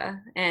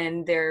criteria,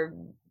 and they're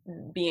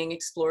being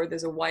explored.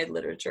 There's a wide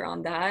literature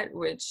on that,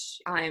 which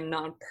I am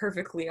not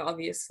perfectly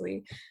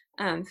obviously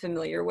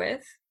familiar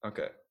with.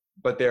 Okay.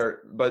 But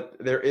there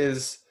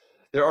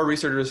are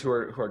researchers who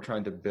are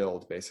trying to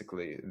build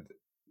basically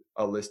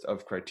a list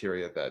of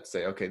criteria that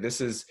say, okay,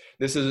 this is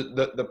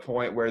the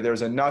point where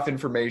there's enough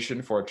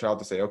information for a child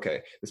to say,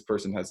 okay, this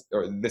person has,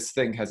 or this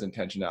thing has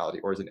intentionality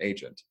or is an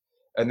agent.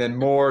 And then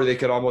more, they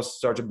could almost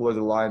start to blur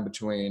the line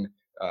between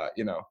an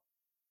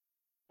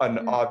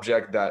Mm.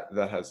 object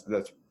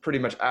that's pretty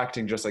much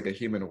acting just like a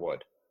human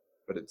would,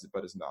 but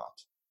is not.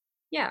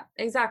 Yeah,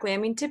 exactly. I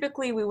mean,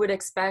 typically we would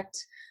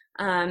expect,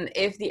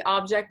 if the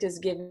object is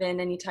given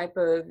any type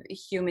of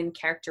human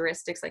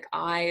characteristics like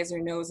eyes or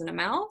nose and a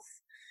mouth,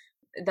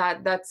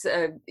 that's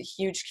a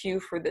huge cue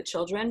for the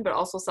children, but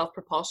also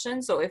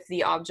self-propulsion. So if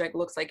the object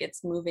looks like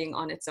it's moving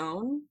on its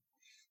own,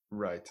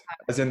 Right.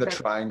 As in the that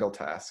triangle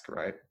task,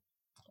 right?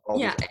 All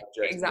these yeah, objects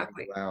moving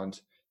exactly.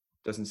 around,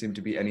 doesn't seem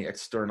to be any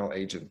external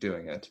agent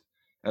doing it.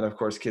 And of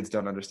course, kids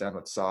don't understand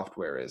what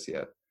software is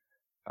yet.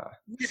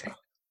 So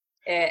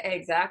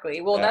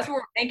Exactly. Well, Yeah, that's what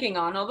we're banking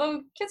on.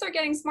 Although kids are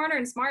getting smarter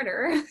and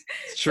smarter,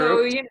 it's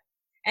so true.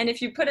 and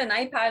if you put an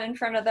iPad in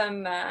front of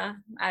them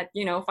at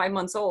 5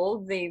 months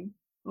old, they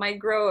might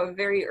grow a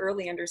very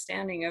early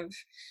understanding of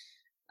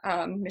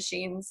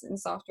machines and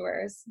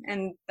softwares.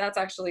 And that's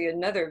actually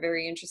another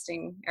very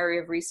interesting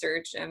area of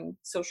research, and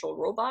social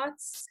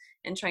robots,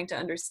 and trying to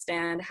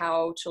understand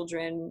how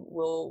children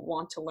will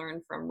want to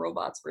learn from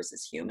robots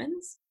versus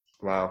humans.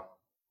 Wow.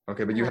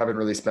 Okay, but you Uh, haven't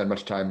really spent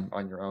much time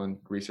on your own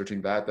researching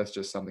that. That's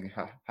just something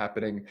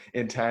happening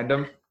in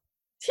tandem.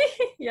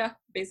 yeah,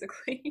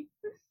 basically.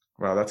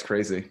 Wow, that's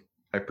crazy.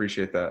 I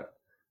appreciate that.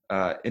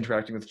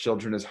 Interacting with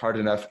children is hard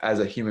enough as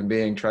a human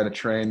being. Trying to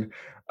train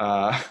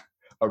uh,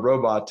 a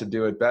robot to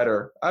do it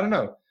better. I don't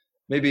know.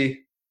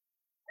 Maybe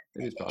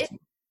it's It, possible.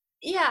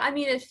 yeah, I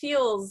mean, it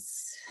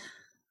feels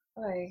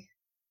like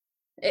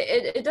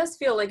it does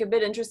feel like a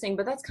bit interesting,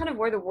 but that's kind of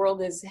where the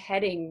world is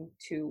heading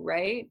to,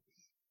 right?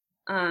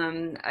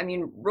 I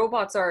mean,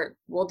 robots are,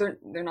 well,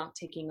 they're not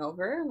taking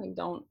over. Like,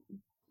 don't,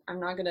 I'm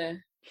not gonna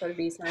try to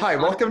be Hi,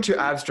 science. welcome to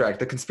Abstract,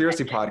 the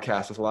conspiracy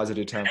podcast with Eliza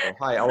Dutemple.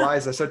 Hi,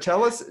 Eliza. So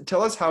tell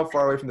us how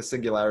far away from the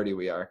singularity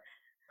we are.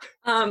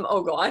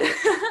 Oh God,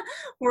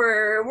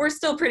 we're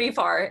still pretty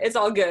far. It's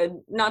all good.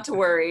 Not to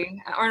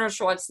worry. Arnold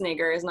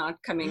Schwarzenegger is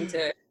not coming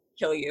to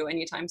kill you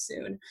anytime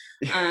soon.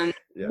 Um,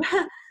 Yeah.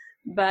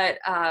 but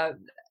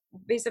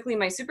basically,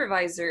 my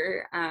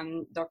supervisor,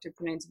 Dr.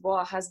 Punin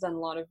Dubois, has done a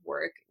lot of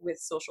work with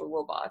social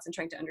robots and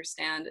trying to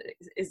understand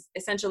is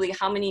essentially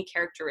how many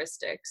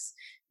characteristics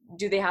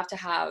do they have to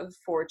have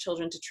for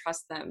children to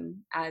trust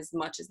them as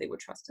much as they would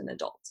trust an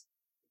adult.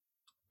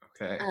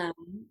 Okay.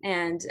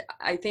 And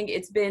I think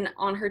it's been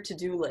on her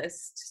to-do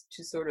list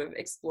to sort of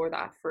explore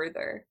that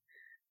further.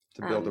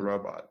 To build a Um,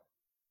 robot.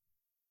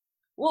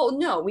 well,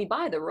 no, we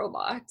buy the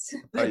robot, Oh,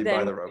 but you buy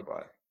then the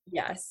robot.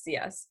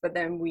 yes, but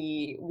then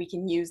we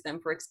can use them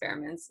for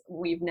experiments.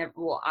 We've never,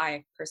 well,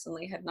 I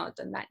personally have not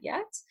done that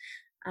yet,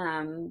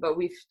 but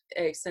we've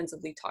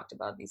extensively talked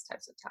about these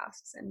types of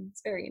tasks, and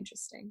it's very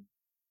interesting.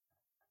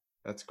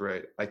 That's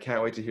great. I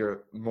can't wait to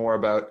hear more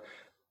about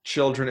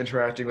children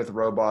interacting with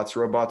robots,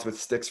 robots with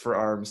sticks for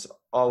arms,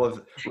 all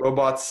of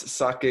robots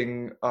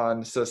sucking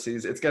on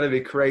sissies. It's going to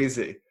be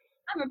crazy.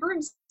 I'm a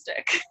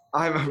broomstick.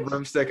 I'm a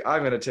broomstick.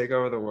 I'm going to take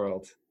over the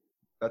world.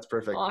 That's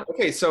perfect. Aw.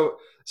 Okay, so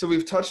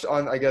we've touched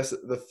on, I guess,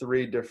 the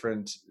three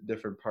different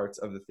parts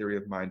of the theory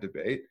of mind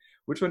debate.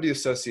 Which one do you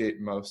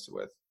associate most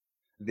with?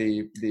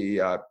 The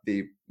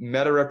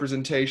meta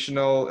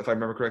representational, if I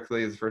remember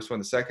correctly, is the first one.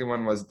 The second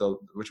one was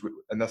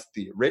and that's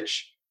the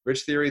rich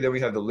theory. Then we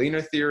have the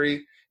leaner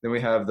theory. Then we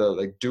have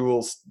the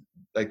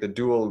the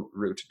dual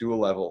root, dual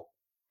level,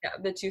 Yeah,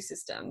 the two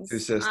systems. two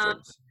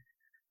systems.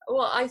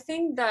 Well, I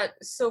think that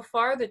so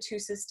far the two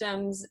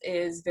systems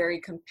is very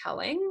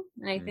compelling.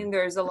 And I think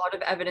there's a lot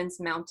of evidence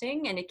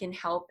mounting, and it can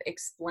help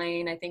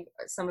explain, I think,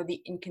 some of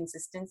the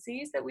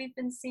inconsistencies that we've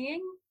been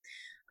seeing.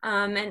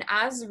 And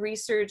as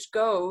research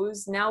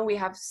goes, now we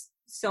have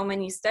so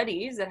many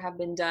studies that have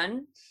been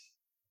done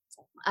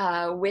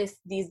with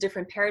these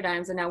different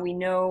paradigms, and now we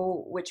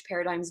know which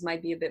paradigms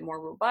might be a bit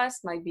more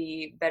robust, might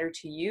be better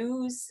to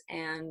use,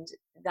 and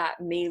that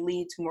may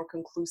lead to more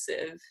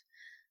conclusive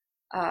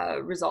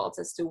results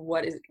as to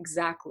what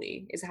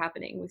exactly is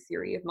happening with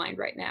theory of mind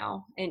right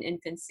now in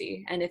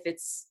infancy, and if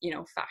it's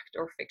fact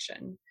or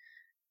fiction.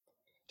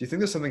 Do you think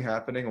there's something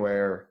happening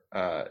where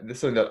this is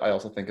something that I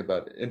also think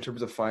about in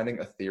terms of finding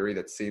a theory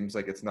that seems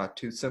like it's not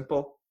too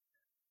simple,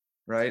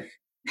 right?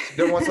 You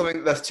don't want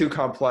something that's too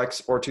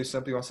complex or too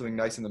simple. You want something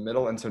nice in the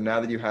middle. And so now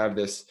that you have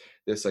this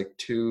like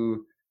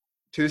two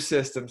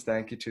systems,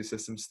 thank you, two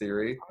systems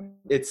theory,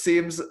 it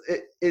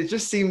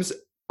just seems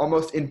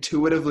almost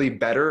intuitively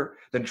better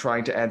than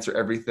trying to answer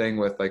everything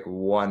with like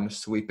one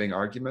sweeping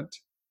argument.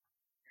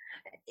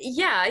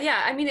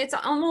 Yeah, I mean, it's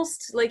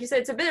almost like you said,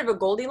 it's a bit of a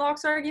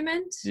Goldilocks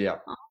argument. Yeah.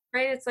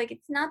 Right, it's like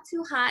it's not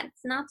too hot,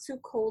 it's not too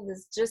cold,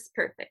 it's just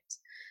perfect.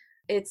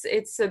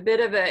 It's a bit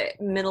of a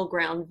middle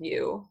ground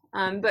view,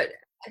 but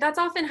that's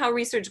often how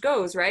research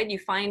goes, right? You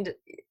find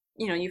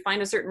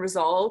a certain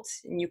result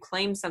and you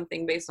claim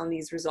something based on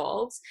these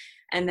results,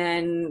 and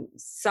then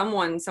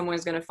someone's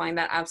going to find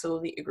that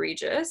absolutely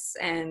egregious,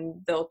 and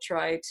they'll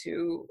try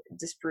to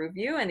disprove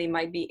you, and they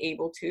might be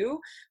able to,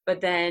 but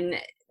then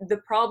the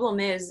problem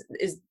is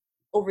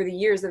over the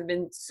years there have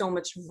been so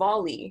much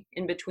volley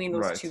in between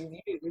those Right. two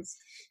views,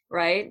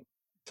 right?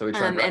 So we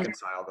try and And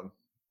reconcile them.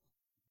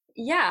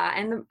 yeah,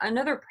 and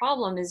another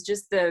problem is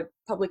just the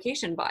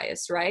publication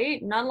bias,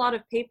 right? Not a lot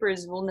of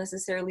papers will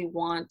necessarily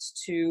want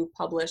to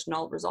publish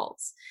null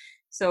results.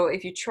 So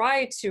if you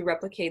try to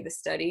replicate the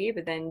study,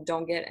 but then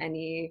don't get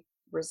any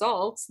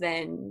results,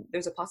 then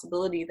there's a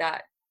possibility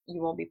that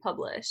you won't be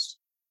published.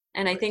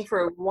 And I think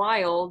for a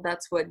while,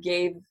 that's what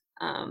gave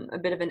a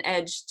bit of an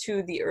edge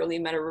to the early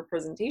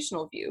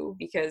meta-representational view,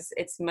 because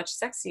it's much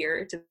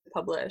sexier to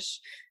publish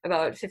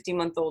about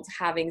 50-month-olds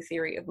having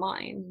theory of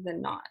mind than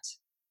not.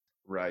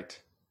 Right.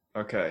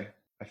 Okay.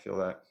 I feel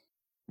that.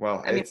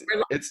 Well, I mean,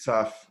 it's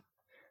tough.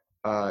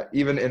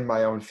 Even in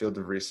my own field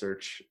of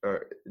research,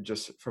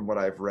 just from what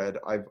I've read,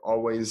 I've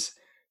always,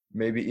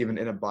 maybe even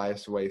in a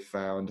biased way,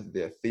 found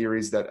the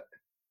theories that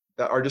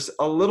are just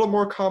a little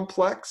more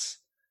complex,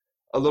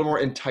 a little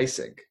more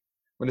enticing.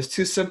 When it's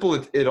too simple,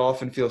 it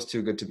often feels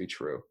too good to be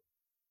true.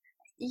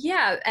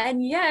 Yeah,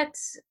 and yet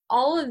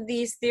all of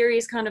these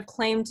theories kind of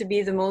claim to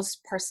be the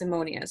most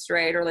parsimonious,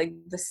 right? Or like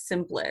the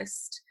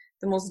simplest,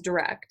 the most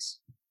direct.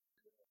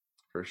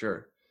 For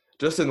sure.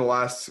 Just in the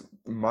last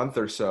month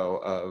or so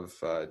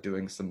of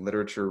doing some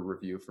literature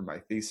review for my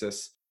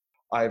thesis,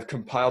 I've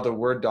compiled a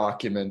Word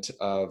document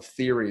of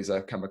theories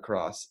I've come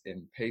across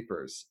in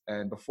papers.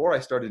 And before I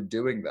started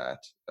doing that,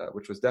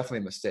 which was definitely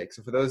a mistake.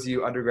 So for those of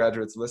you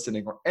undergraduates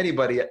listening, or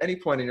anybody at any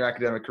point in your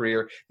academic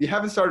career, if you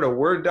haven't started a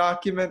Word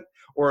document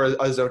or a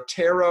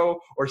Zotero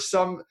or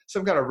some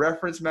kind of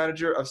reference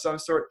manager of some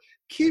sort,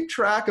 keep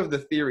track of the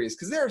theories,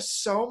 because there are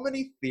so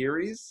many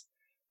theories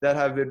that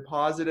have been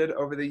posited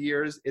over the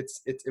years.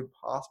 It's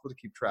impossible to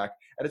keep track,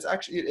 and it's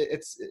actually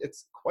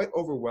it's quite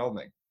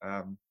overwhelming,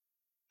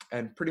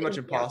 and pretty much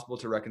Yeah. impossible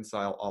to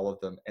reconcile all of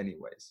them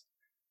anyways.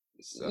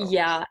 So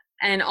Yeah,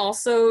 and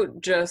also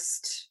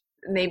just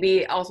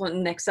maybe also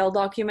an Excel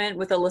document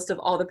with a list of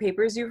all the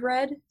papers you've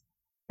read.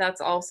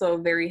 That's also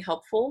very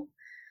helpful.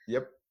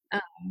 yep,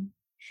 Um,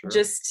 sure.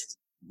 just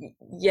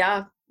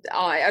yeah,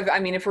 I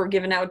mean, if we're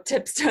giving out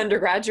tips to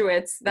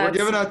undergraduates, We're that's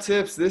giving out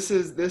tips. This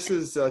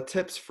is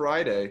Tips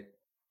Friday.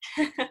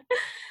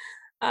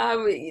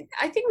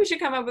 I think we should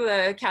come up with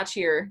a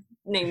catchier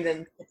name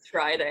than Tips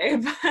Friday.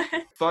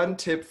 But Fun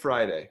Tip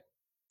Friday.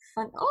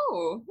 fun.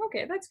 Oh,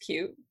 okay, that's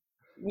cute.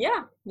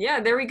 Yeah, yeah,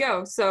 there we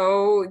go.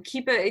 So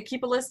keep a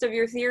list of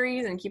your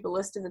theories and keep a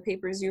list of the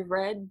papers you've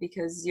read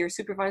because your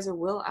supervisor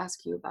will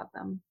ask you about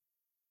them.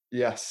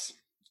 Yes,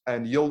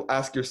 and you'll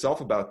ask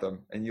yourself about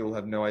them, and you'll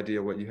have no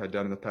idea what you had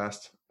done in the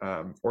past.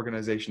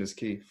 Organization is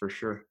key for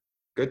sure.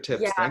 Good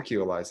tips. Yeah, Thank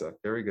you, Eliza.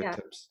 Very good yeah.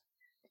 tips.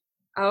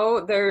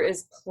 Oh, there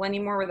is plenty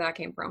more where that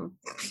came from.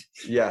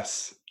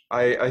 Yes,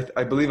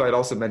 I believe I'd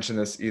also mentioned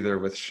this either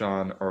with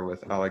Sean or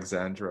with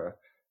Alexandra,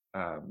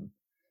 um,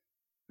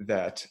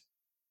 that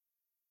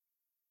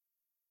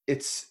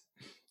it's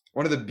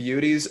one of the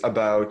beauties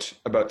about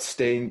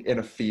staying in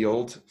a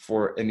field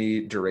for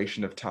any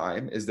duration of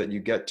time is that you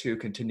get to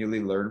continually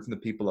learn from the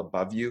people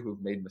above you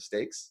who've made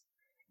mistakes.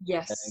 And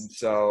Yes.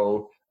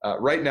 so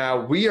right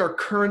now we are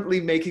currently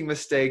making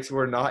mistakes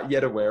we're not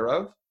yet aware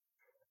of,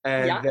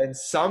 and Yeah. then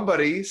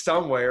somebody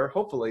somewhere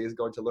hopefully is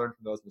going to learn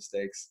from those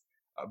mistakes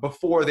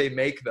before they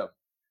make them.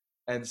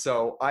 And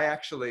so I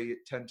actually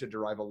tend to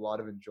derive a lot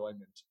of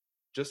enjoyment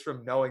just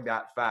from knowing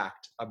that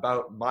fact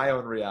about my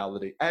own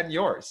reality and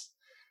yours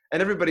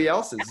and everybody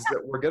else's, is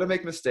that we're going to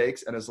make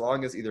mistakes. And as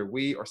long as either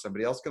we or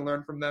somebody else can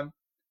learn from them,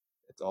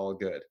 it's all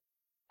good.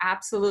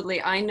 Absolutely.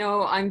 I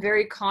know I'm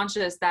very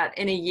conscious that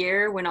in a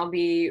year when I'll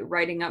be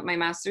writing up my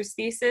master's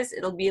thesis,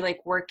 it'll be like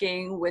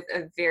working with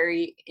a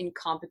very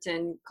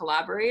incompetent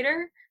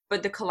collaborator,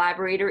 but the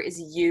collaborator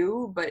is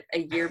you, but a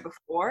year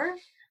before.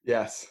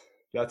 Yes,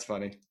 that's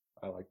funny.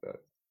 I like that.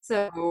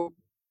 So,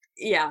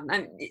 yeah.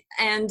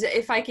 And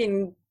if I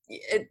can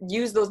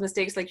use those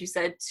mistakes, like you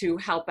said, to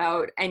help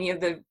out any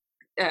of the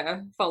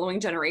following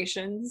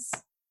generations,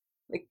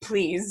 like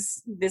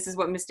please, this is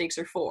what mistakes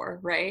are for,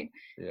 right?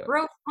 Yeah.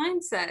 Growth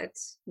mindset,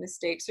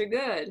 mistakes are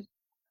good.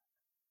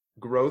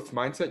 Growth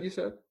mindset, you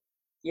said?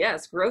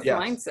 Yes, growth Yes,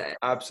 mindset. It's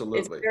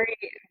absolutely. very,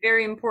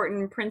 very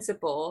important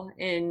principle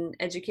in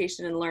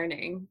education and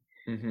learning.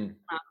 Hmm.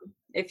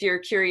 If you're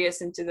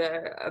curious into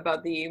the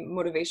about the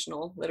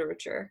motivational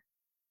literature.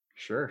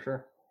 Sure,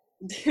 sure.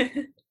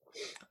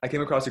 I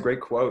came across a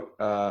great quote.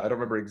 I don't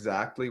remember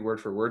exactly word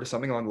for word,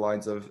 something along the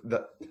lines of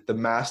the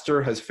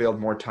master has failed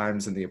more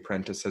times than the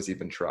apprentice has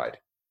even tried.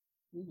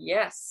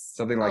 Yes.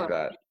 Something like Oh,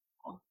 that.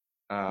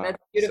 that's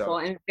So beautiful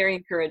and very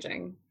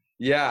encouraging.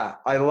 yeah,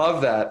 I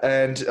love that.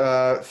 And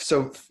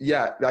so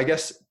yeah, I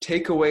guess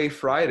takeaway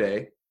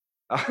Friday.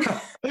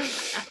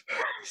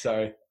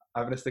 Sorry,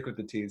 I'm gonna stick with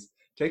the tease.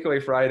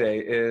 Takeaway Friday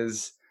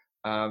is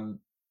um,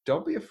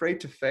 don't be afraid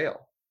to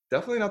fail.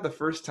 Definitely not the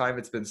first time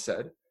it's been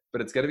said,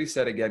 but it's going to be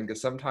said again,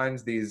 because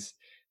sometimes these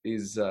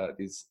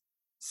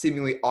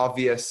seemingly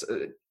obvious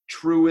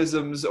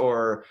truisms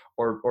or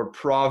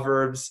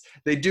proverbs,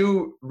 they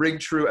do ring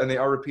true and they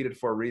are repeated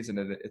for a reason,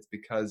 and it's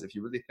because if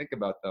you really think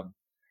about them,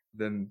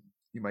 then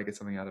you might get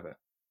something out of it.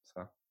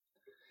 So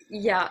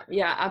Yeah,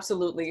 yeah,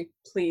 absolutely.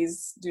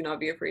 Please do not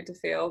be afraid to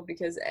fail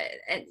because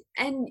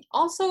and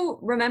also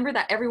remember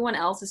that everyone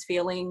else is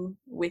failing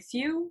with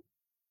you.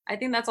 I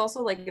think that's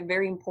also like a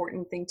very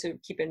important thing to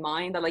keep in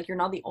mind that like you're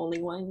not the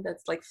only one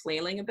that's like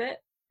flailing a bit.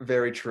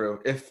 very true.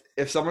 If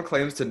someone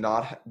claims to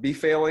not be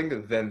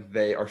failing, then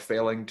they are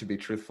failing to be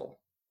truthful.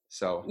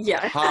 So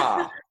Yeah.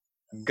 ha,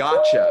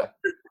 gotcha.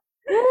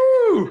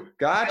 Woo,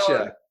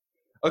 gotcha.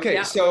 Okay,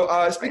 Yeah.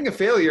 so speaking of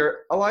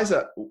failure,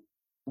 Eliza,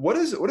 what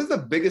is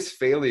the biggest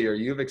failure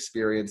you've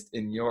experienced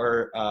in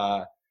your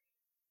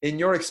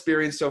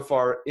experience so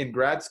far in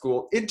grad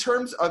school, in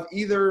terms of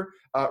either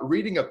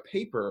reading a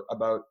paper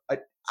about an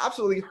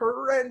absolutely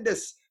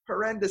horrendous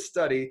horrendous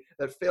study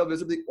that failed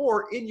miserably,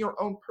 or in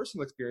your own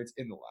personal experience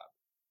in the lab?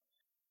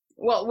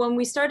 Well, when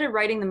we started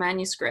writing the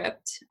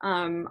manuscript,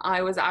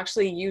 I was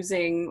actually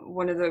using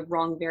one of the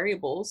wrong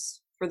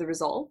variables for the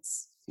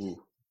results.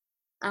 Ooh.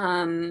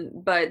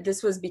 But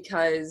this was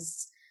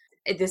because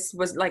this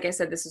was, like I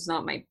said, this was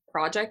not my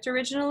project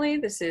originally.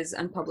 This is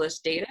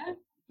unpublished data.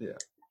 Yeah.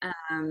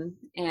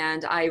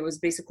 And I was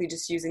basically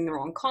just using the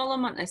wrong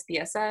column on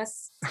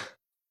SPSS.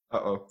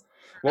 Uh-oh.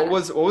 What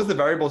was the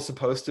variable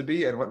supposed to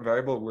be, and what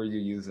variable were you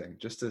using?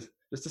 Just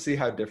to see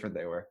how different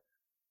they were.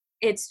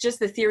 It's just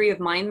the theory of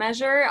mind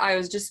measure. I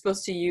was just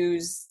supposed to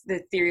use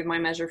the theory of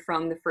mind measure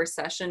from the first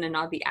session and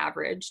not be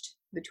averaged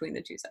between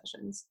the two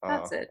sessions.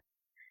 That's it.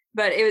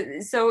 But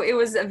it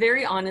was a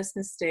very honest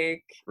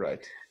mistake.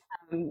 Right.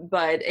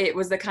 But it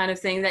was the kind of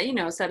thing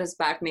that, set us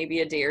back maybe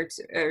a day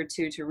or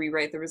two to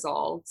rewrite the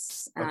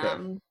results,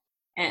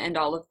 and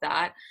all of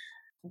that.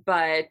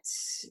 But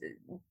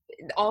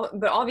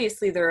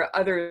obviously there are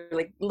other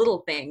like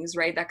little things,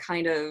 right, that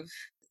kind of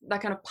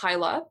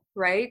pile up,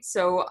 right?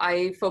 So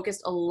I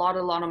focused a lot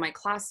on my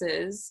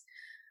classes,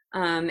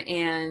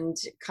 and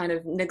kind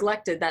of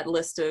neglected that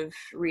list of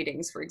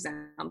readings, for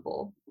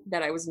example,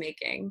 that I was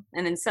making.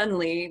 And then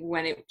suddenly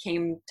when it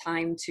came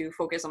time to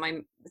focus on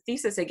my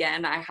thesis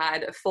again, I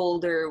had a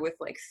folder with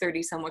like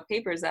 30 somewhat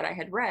papers that I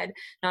had read,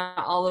 not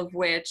all of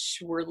which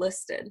were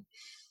listed.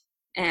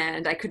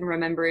 And I couldn't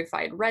remember if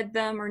I'd read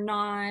them or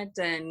not,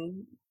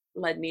 and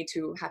led me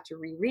to have to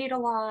reread a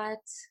lot.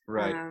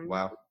 Right.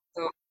 Wow.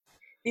 So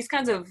these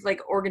kinds of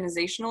like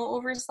organizational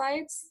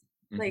oversights,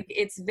 like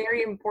it's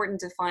very important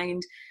to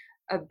find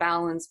a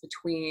balance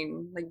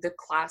between like the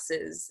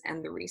classes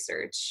and the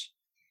research.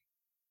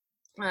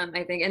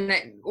 I think, and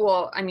that,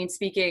 well, I mean,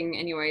 speaking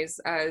anyways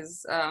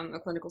as a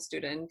clinical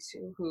student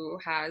who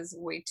has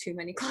way too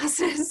many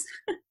classes.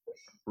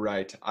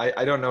 Right.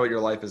 I don't know what your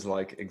life is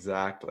like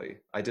exactly.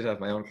 I did have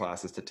my own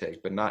classes to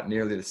take, but not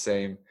nearly the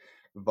same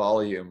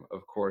volume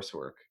of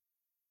coursework.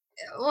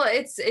 Well,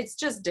 it's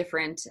just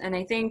different. And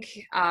I think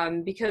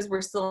because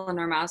we're still in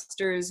our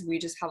masters, we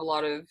just have a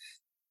lot of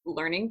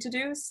learning to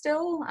do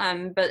still,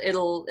 but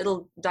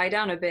it'll die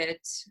down a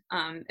bit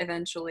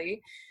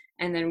eventually,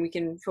 and then we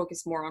can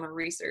focus more on our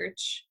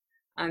research,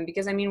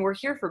 because I mean we're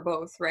here for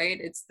both, right?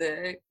 It's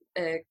the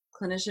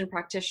clinician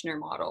practitioner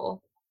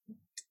model,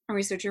 a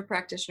researcher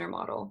practitioner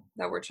model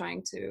that we're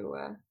trying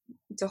to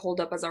hold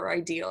up as our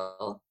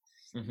ideal.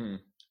 Mm-hmm.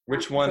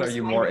 Which one are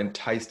you more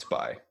enticed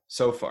by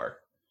so far?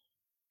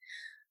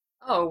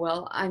 Oh,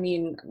 well, I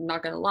mean, I'm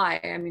not going to lie.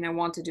 I mean, I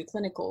want to do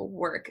clinical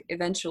work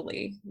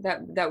eventually.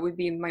 That would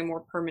be my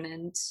more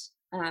permanent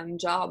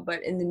job.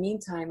 But in the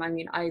meantime, I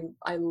mean,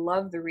 I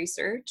love the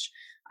research.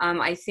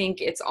 I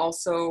think it's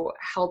also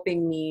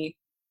helping me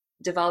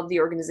develop the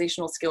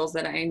organizational skills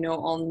that I know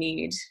I'll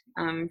need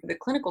for the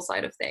clinical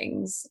side of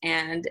things.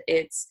 And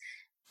it's,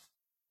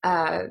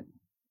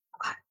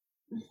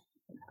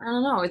 I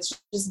don't know, it's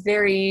just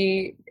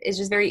very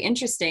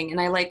interesting,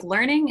 and I like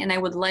learning, and I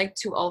would like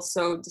to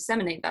also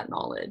disseminate that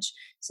knowledge.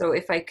 So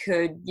if I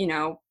could,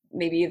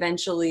 maybe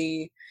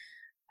eventually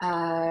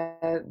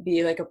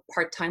be like a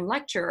part-time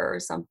lecturer or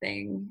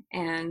something,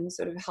 and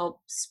sort of help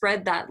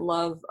spread that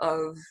love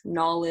of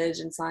knowledge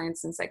and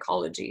science and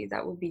psychology,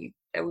 that would be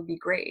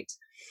great.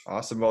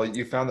 Awesome. Well,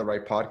 you found the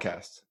right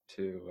podcast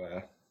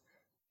to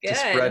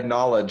spread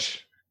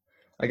knowledge.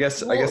 I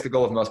guess the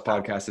goal of most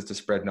podcasts is to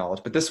spread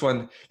knowledge, but this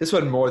one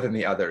more than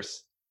the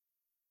others.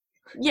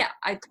 Yeah,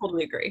 I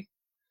totally agree.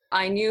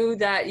 I knew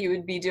that you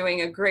would be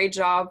doing a great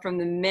job from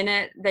the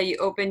minute that you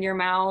opened your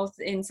mouth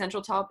in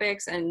Central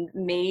Topics and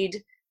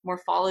made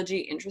morphology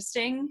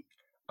interesting.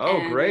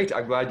 Oh, great.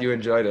 I'm glad you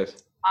enjoyed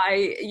it.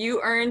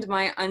 You earned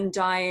my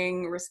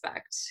undying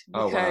respect,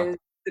 because wow.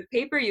 The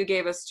paper you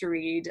gave us to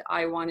read,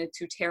 I wanted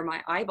to tear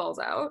my eyeballs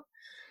out.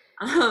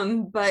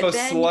 But so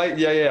then,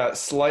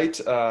 slight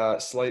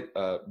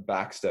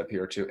backstep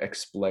here to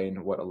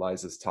explain what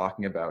Eliza's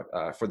talking about.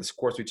 For this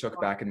course we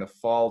took back in the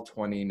fall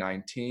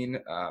 2019.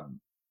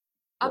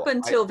 Up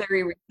until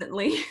very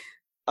recently.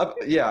 Up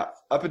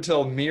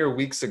until mere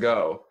weeks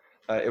ago,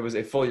 it was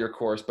a full year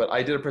course. But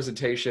I did a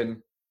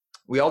presentation.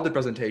 We all did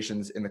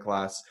presentations in the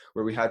class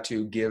where we had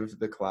to give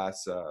the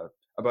class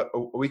about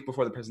a week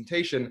before the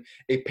presentation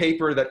a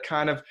paper that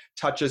kind of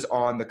touches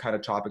on the kind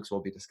of topics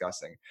we'll be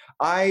discussing.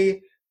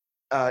 I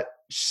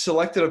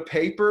selected a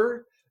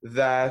paper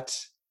that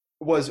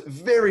was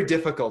very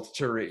difficult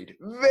to read.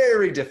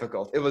 Very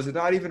difficult. It was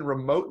not even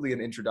remotely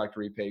an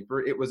introductory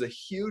paper. It was a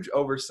huge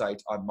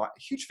oversight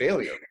huge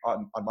failure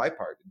on my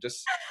part.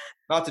 Just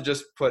not to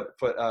just put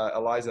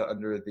Eliza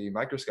under the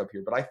microscope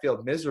here, but I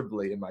failed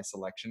miserably in my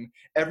selection.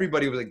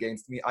 Everybody was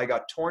against me. I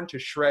got torn to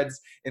shreds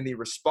in the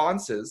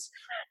responses.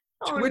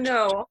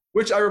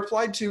 Which I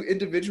replied to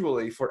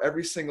individually for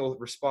every single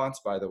response,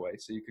 by the way.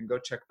 So you can go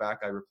check back.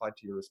 I replied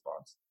to your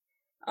response.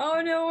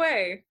 Oh, no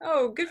way.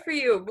 Oh, good for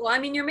you. Well, I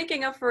mean, you're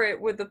making up for it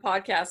with the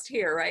podcast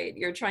here, right?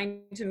 You're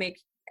trying to make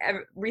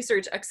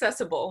research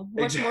accessible,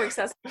 much more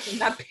accessible than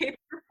that paper.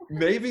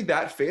 maybe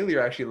that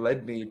failure actually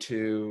led me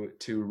to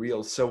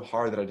reel so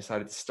hard that I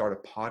decided to start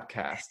a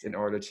podcast in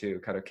order to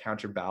kind of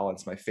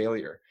counterbalance my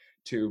failure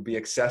to be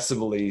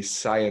accessibly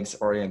science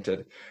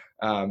oriented.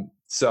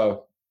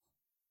 So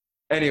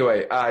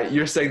anyway,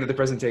 you're saying that the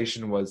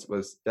presentation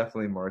was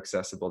definitely more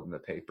accessible than the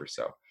paper.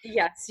 So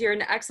Yes, you're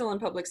an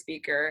excellent public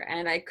speaker,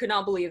 and I could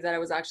not believe that I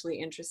was actually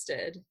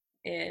interested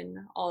in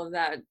all of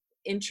that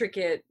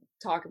intricate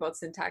talk about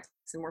syntax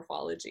and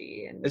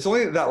morphology. And it's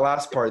only that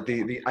last part,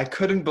 the I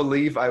couldn't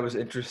believe I was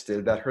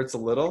interested, that hurts a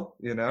little,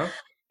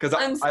 because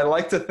I'm I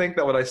like to think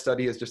that what I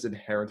study is just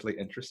inherently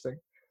interesting.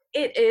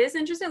 It is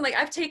interesting. Like,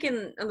 I've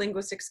taken a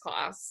linguistics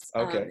class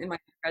Okay. in my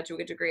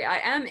graduate degree. I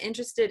am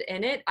interested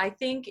in it. I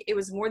think it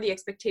was more the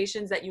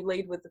expectations that you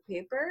laid with the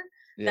paper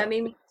Yeah. that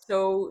made me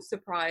so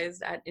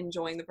surprised at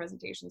enjoying the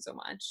presentation so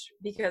much,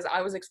 because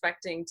I was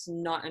expecting to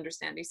not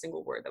understand a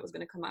single word that was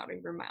going to come out of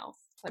your mouth.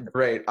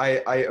 Great.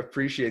 I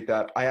appreciate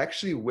that. I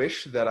actually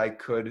wish that I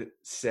could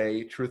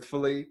say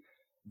truthfully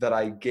that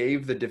I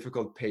gave the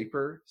difficult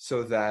paper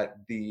so that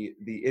the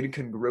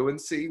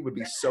incongruency would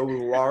be so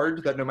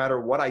large that no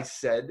matter what I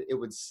said, it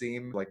would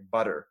seem like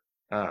butter.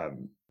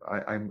 I'm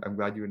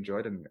glad you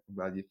enjoyed it, and I'm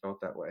glad you felt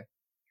that way.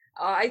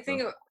 I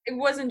think it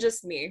wasn't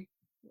just me.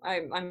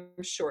 I'm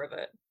sure of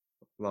it.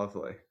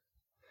 Lovely.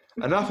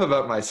 Enough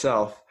about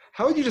myself.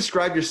 How would you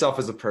describe yourself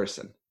as a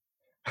person?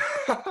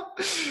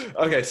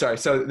 Okay, sorry.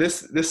 So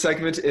this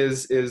segment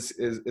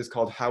is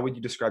called "How Would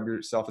You Describe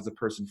Yourself as a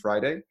Person?"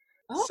 Friday.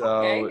 Oh, So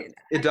okay.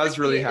 it does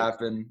really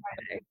happen.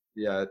 Friday.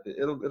 Yeah,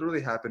 it'll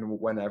really happen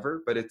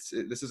whenever. But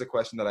this is a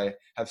question that I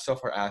have so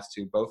far asked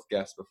to both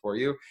guests before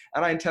you,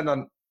 and I intend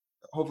on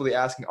hopefully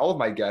asking all of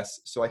my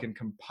guests so I can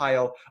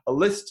compile a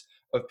list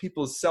of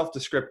people's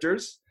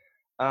self-descriptors.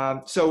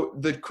 So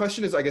the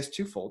question is, I guess,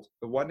 twofold.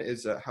 The one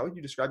is, how would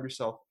you describe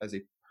yourself as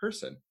a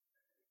person?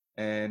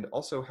 And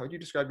also, how would you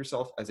describe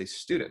yourself as a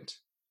student?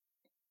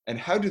 And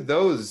how do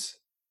those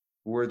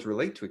words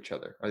relate to each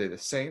other? Are they the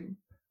same?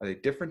 Are they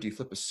different? Do you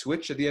flip a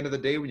switch at the end of the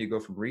day when you go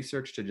from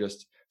research to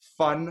just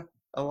fun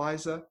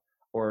Eliza,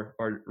 or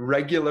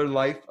regular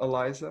life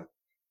Eliza?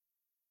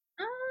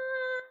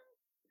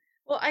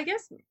 Well, I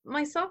guess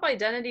my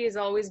self-identity has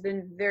always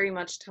been very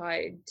much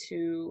tied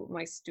to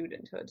my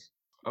studenthood.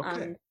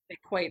 Okay.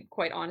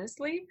 Quite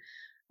honestly.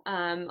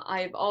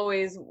 I've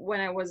always, when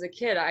I was a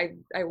kid,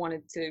 I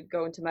wanted to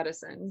go into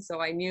medicine.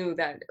 So I knew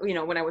that,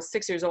 when I was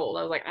 6 years old,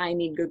 I was like, I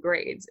need good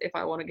grades if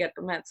I want to get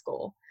to med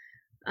school,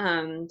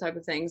 type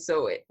of thing.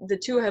 So the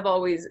two have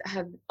always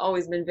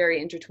been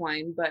very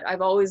intertwined, but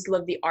I've always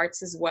loved the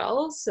arts as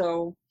well.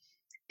 So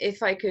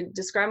if I could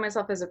describe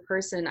myself as a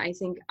person, I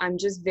think I'm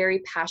just very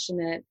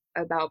passionate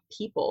about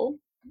people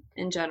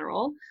in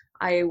general.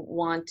 I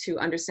want to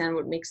understand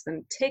what makes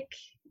them tick,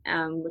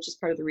 which is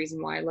part of the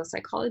reason why I love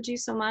psychology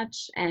so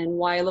much and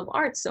why I love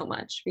art so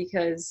much,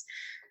 because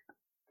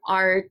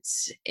art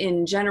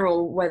in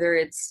general, whether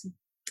it's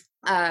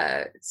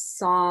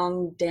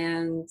song,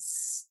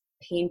 dance,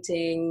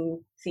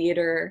 painting,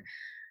 theater,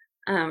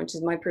 which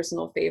is my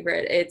personal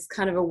favorite, it's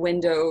kind of a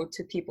window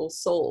to people's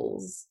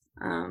souls.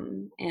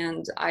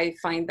 And I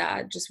find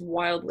that just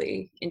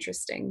wildly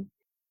interesting.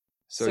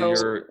 So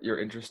you're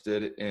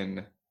interested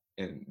in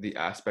the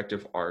aspect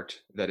of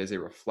art that is a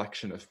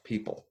reflection of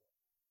people.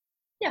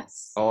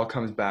 Yes. All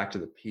comes back to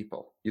the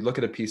people. You look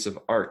at a piece of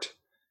art,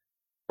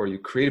 or you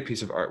create a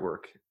piece of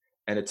artwork,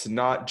 and it's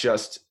not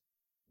just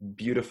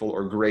beautiful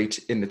or great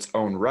in its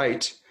own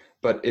right,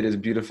 but it is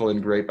beautiful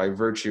and great by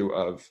virtue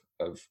of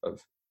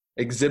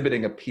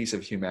exhibiting a piece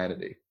of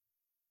humanity.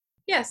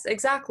 Yes,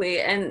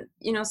 exactly. And,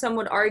 some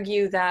would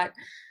argue that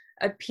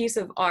a piece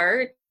of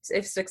art,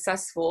 if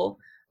successful,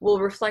 will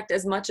reflect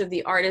as much of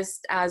the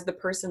artist as the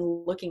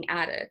person looking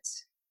at it,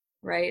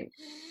 right?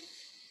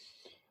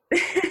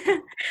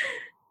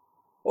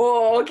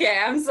 Oh, okay.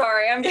 I'm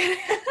sorry. I'm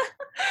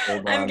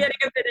getting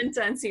a bit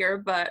intense here,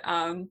 but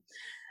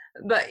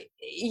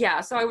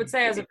yeah. So I would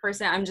say, as a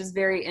person, I'm just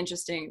very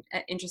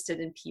interested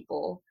in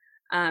people,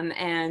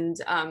 and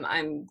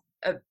I'm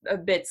a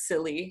bit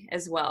silly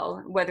as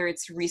well, whether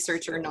it's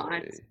research or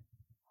not.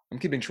 I'm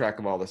keeping track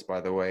of all this,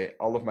 by the way.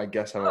 All of my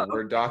guests have a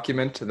Word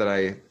document that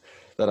I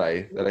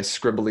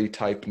scribbly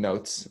type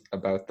notes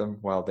about them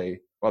while they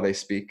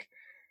speak,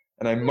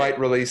 and I might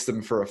release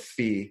them for a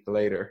fee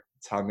later.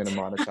 That's how I'm going to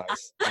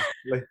monetize.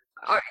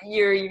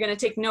 You're going to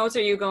take notes?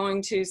 Are you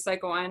going to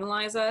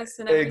psychoanalyze us?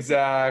 And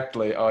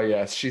exactly. Oh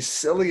yes, she's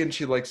silly and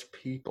she likes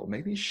people.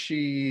 Maybe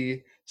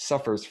she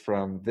suffers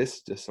from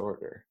this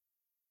disorder.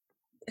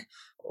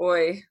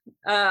 Oi,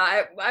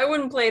 I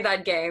wouldn't play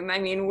that game. I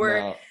mean,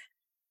 well,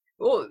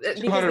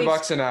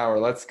 $200 an hour.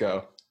 Let's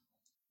go.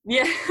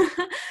 Yeah,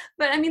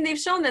 but I mean, they've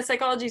shown that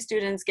psychology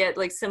students get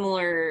like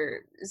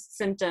similar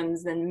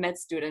symptoms than med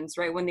students,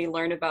 right? When they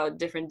learn about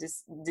different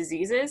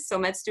diseases. So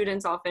med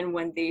students often,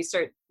 when they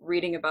start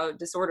reading about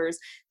disorders,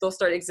 they'll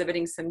start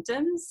exhibiting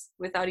symptoms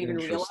without even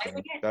realizing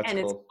it. That's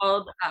cool. It's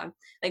called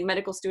like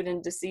medical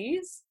student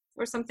disease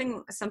or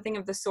something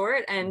of the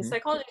sort. And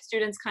psychology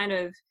students kind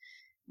of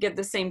get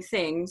the same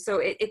thing. So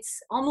it's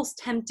almost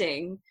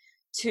tempting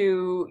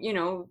to,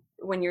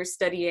 when you're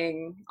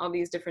studying all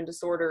these different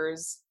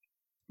disorders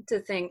to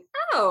think,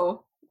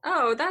 oh,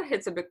 that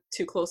hits a bit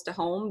too close to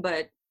home,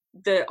 but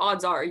the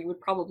odds are you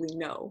would probably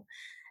know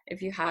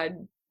if you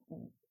had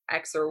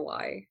X or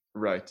Y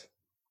Right.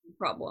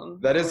 problem.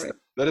 That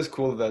is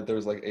cool that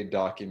there's like a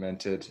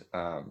documented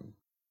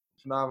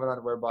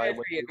phenomenon whereby Good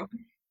for you.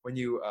 when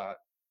you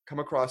come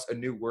across a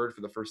new word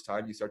for the first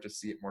time, you start to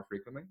see it more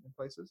frequently in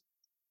places.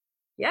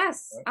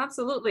 Yes, Right.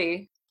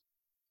 absolutely.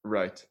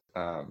 Right.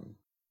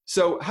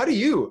 So how do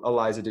you,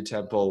 Eliza de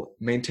Temple,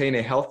 maintain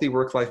a healthy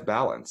work-life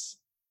balance?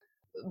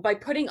 By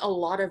putting a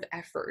lot of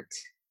effort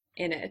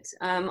in it.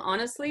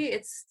 Honestly,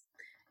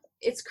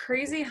 it's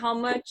crazy how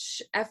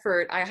much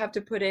effort I have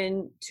to put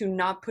in to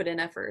not put in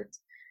effort,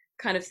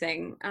 kind of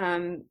thing.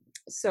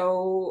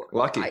 So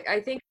Lucky. I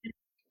think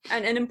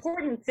an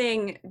important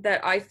thing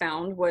that I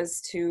found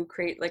was to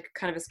create like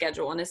kind of a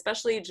schedule, and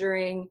especially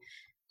during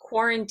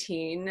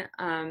quarantine,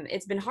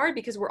 it's been hard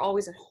because we're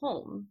always at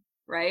home,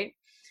 right?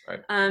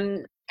 Right.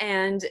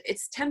 And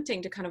it's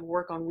tempting to kind of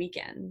work on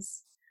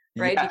weekends,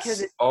 right? Because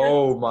Yes. it's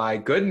Oh my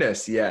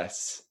goodness.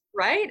 Yes.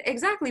 right,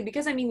 exactly.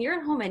 Because I mean, you're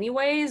at home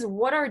anyways.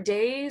 What are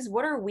days?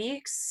 What are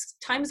weeks?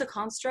 Time's a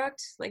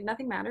construct, like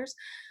nothing matters.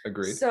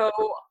 Agreed. So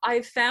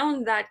I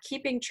found that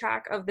keeping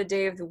track of the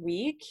day of the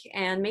week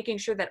and making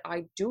sure that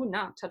I do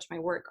not touch my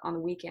work on the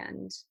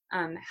weekend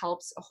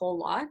helps a whole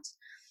lot.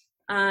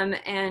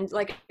 And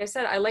like I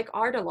said, I like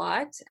art a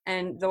lot.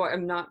 And though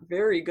I'm not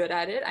very good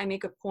at it, I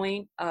make a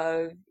point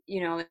of,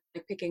 like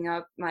picking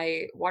up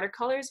my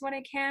watercolors when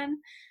I can,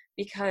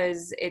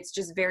 because it's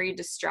just very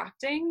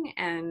distracting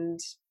and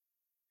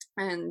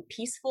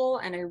peaceful,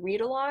 and I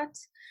read a lot.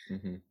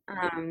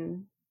 Mm-hmm.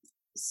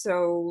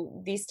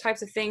 So these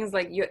types of things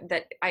like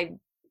that I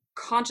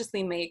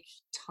consciously make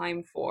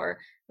time for,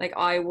 like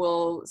I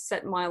will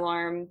set my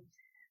alarm.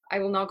 I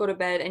will not go to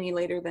bed any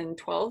later than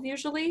 12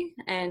 usually,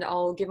 and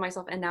I'll give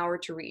myself an hour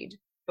to read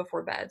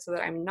before bed so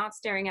that I'm not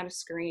staring at a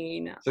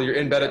screen. So you're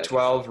in bed at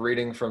 12,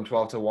 reading from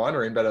 12 to 1,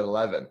 or in bed at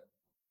 11?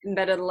 In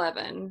bed at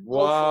 11.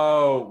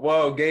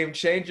 Whoa, game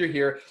changer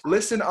here.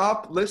 Listen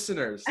up,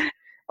 listeners.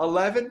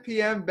 11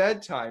 p.m.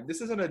 bedtime. This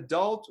is an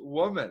adult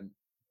woman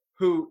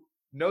who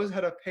knows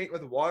how to paint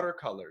with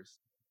watercolors.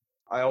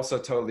 I also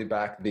totally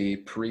back the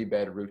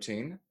pre-bed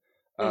routine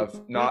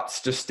of not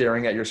just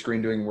staring at your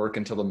screen doing work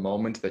until the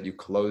moment that you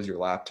close your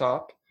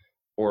laptop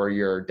or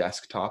your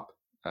desktop,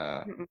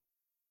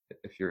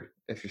 if you're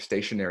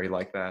stationary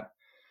like that.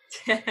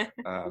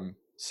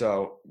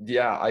 So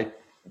yeah, I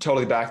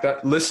totally back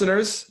that.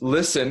 Listeners,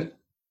 listen.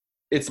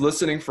 It's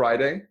Listening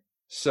Friday,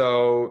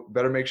 so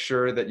better make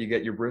sure that you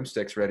get your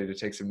broomsticks ready to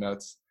take some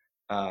notes.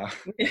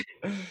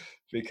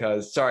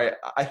 Because sorry,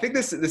 I think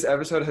this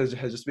episode has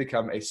just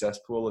become a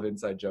cesspool of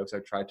inside jokes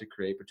I've tried to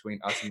create between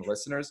us and the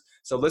listeners.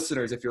 So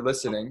listeners, if you're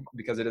listening,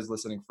 because it is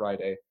Listening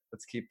Friday,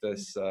 let's keep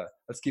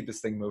this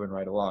thing moving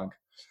right along.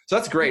 So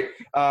that's great.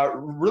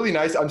 Really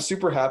nice. I'm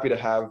super happy to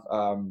have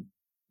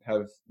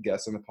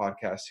guests on the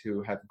podcast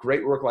who have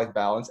great work-life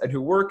balance and who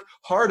work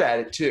hard at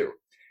it too.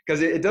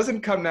 Because it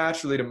doesn't come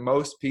naturally to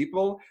most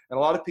people, and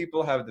a lot of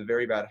people have the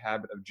very bad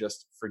habit of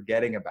just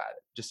forgetting about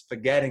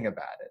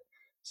it.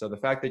 So the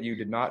fact that you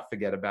did not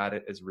forget about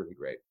it is really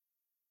great.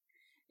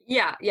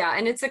 Yeah,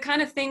 and it's a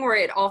kind of thing where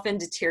it often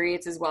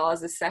deteriorates as well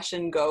as the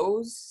session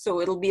goes.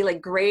 So it'll be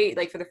like great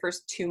like for the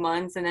first 2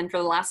 months, and then for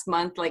the last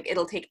month, like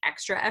it'll take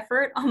extra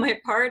effort on my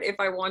part if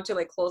I want to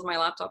like close my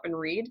laptop and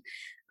read,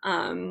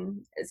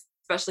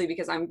 especially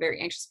because I'm a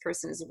very anxious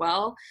person as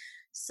well.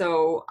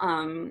 So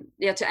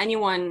yeah, to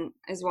anyone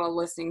as well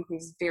listening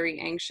who's very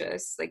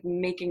anxious, like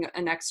making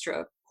an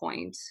extra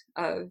point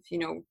of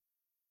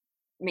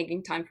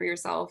making time for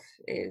yourself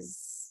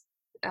is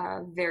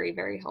very,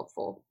 very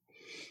helpful.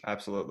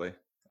 Absolutely,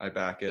 I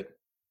back it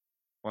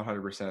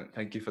 100%.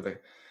 Thank you for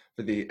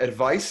the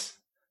advice.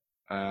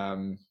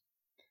 Of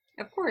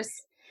course.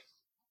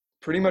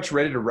 Pretty much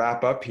ready to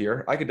wrap up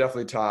here. I could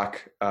definitely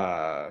talk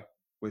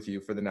with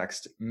you for the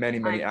next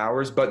many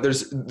hours, but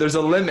there's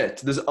a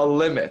limit.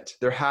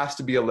 There has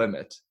to be a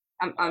limit.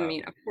 I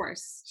mean, of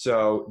course.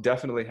 So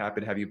definitely happy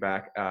to have you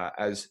back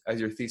as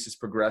your thesis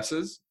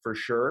progresses, for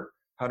sure.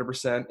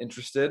 100%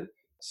 interested.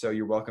 So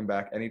you're welcome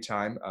back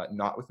anytime,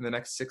 not within the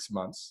next 6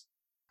 months.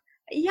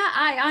 Yeah,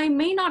 I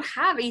may not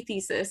have a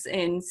thesis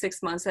in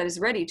 6 months that is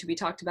ready to be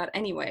talked about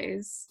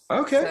anyways.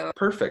 Okay, so.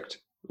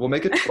 Perfect. We'll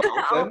make it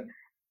 12 then.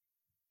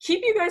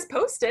 Keep you guys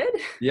posted.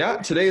 Yeah,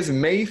 today is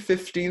May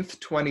 15th,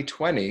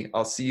 2020.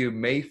 I'll see you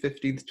May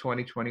 15th,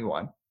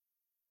 2021.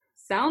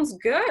 Sounds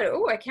good.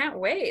 Oh, I can't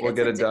wait. We'll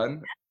get it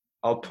done.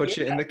 I'll put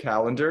you in the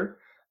calendar.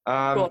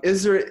 Cool.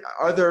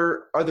 Are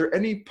there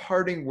any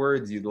parting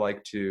words you'd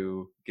like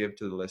to give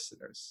to the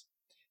listeners?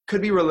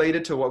 Could be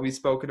related to what we've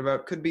spoken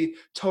about, could be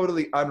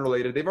totally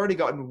unrelated. They've already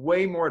gotten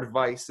way more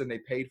advice than they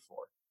paid for.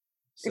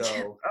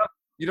 So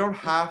you don't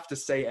have to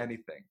say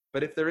anything.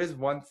 But if there is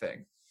one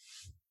thing.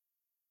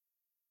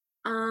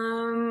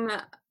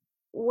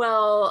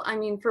 Well, I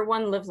mean, for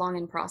one, live long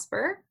and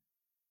prosper.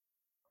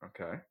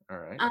 Okay. All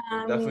right.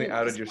 Definitely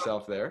outed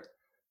yourself there.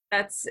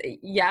 That's,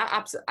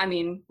 yeah, I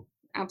mean,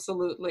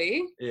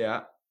 absolutely.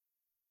 Yeah.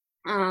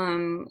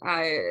 And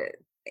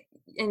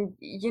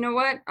you know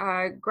what?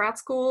 Grad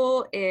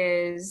school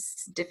is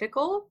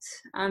difficult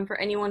for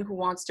anyone who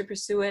wants to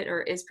pursue it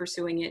or is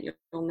pursuing it.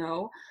 You'll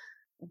know,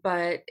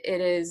 but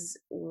it is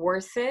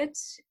worth it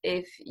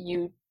if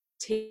you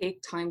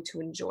take time to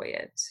enjoy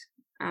it.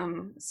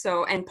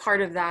 And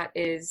part of that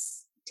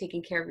is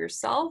taking care of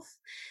yourself,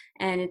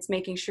 and it's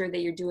making sure that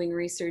you're doing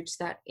research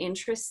that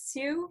interests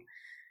you,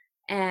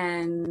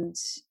 and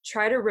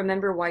try to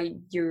remember why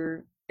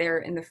you're there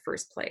in the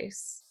first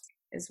place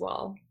as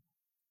well.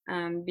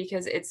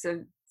 Because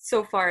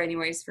so far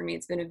anyways, for me,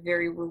 it's been a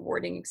very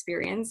rewarding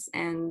experience,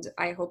 and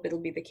I hope it'll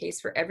be the case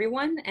for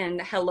everyone.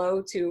 And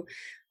hello to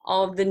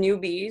all of the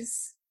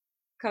newbies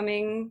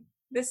coming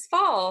this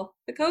fall,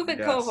 the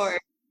COVID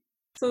cohort.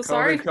 So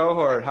sorry. COVID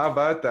cohort, how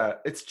about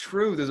that? It's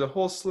true. There's a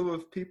whole slew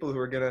of people who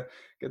are going to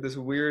get this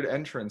weird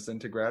entrance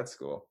into grad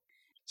school.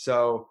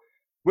 So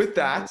with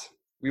that,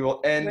 we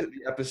will end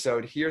the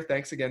episode here.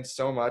 Thanks again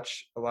so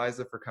much,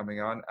 Eliza, for coming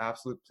on.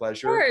 Absolute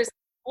pleasure. Of course.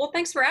 Well,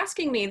 thanks for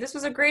asking me. This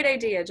was a great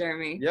idea,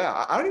 Jeremy.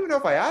 Yeah, I don't even know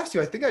if I asked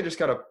you. I think I just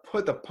got to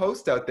put the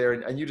post out there,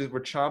 and you just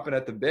were chomping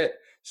at the bit.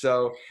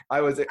 So I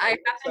happen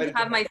to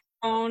have my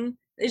phone.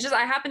 It's just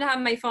I happen to have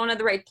my phone at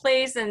the right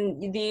place,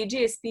 and the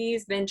GSP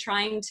has been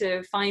trying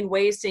to find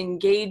ways to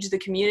engage the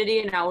community,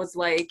 and I was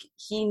like,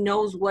 he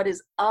knows what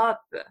is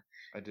up.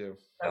 I do.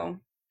 So,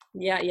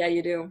 yeah,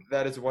 you do.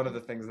 That is one of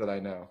the things that I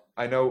know.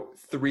 I know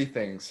 3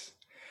 things.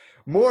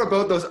 More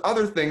about those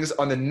other things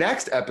on the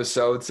next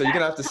episode, so you're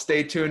going to have to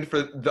stay tuned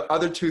for the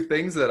other 2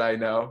 things that I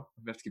know.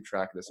 I'm going to have to keep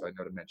track of this so I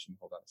know to mention.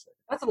 Hold on a second.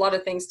 That's a lot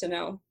of things to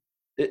know.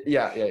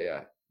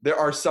 Yeah. There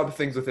are sub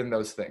things within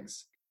those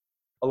things.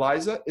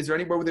 Eliza, is there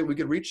anywhere that we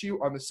could reach you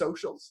on the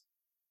socials?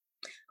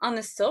 On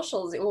the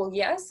socials? Well,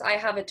 yes, I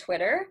have a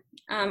Twitter,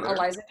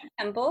 Eliza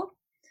Temple,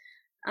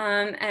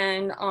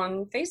 and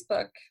on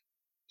Facebook,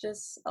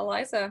 just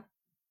Eliza.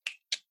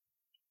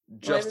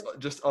 Just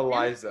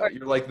Eliza.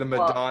 You're like the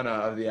Madonna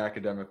of the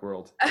academic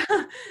world.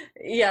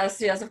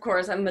 Yes, of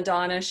course. I'm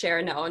Madonna,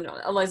 Cher. No,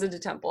 Eliza de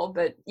Temple.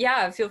 But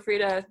yeah, feel free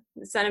to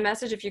send a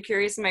message if you're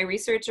curious in my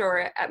research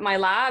or at my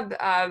lab.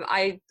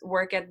 I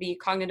work at the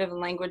Cognitive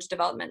and Language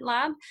Development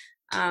Lab.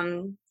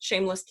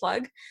 Shameless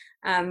plug.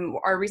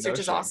 Our research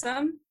is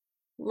awesome.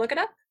 Look it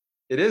up.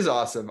 It is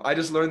awesome. I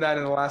just learned that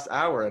in the last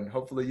hour, and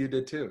hopefully you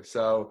did too.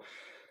 So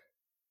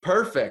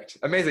perfect.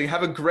 Amazing.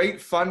 Have a great,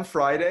 fun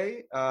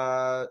Friday.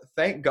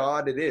 Thank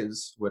God it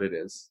is what it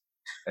is.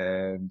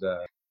 And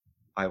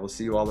I will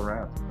see you all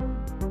around.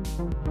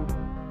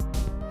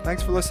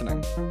 Thanks for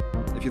listening.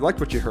 If you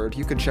liked what you heard,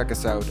 you can check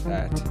us out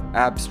at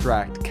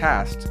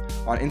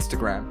AbstractCast on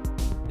Instagram.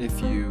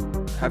 If you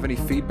have any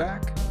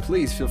feedback,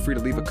 please feel free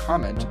to leave a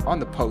comment on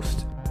the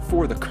post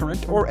for the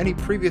current or any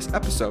previous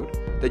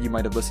episode that you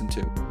might have listened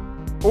to.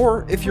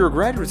 Or if you're a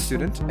graduate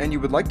student and you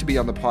would like to be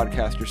on the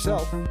podcast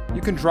yourself,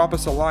 you can drop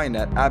us a line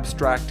at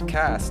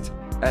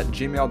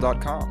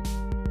abstractcast@gmail.com.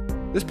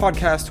 This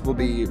podcast will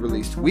be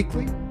released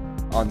weekly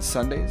on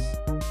Sundays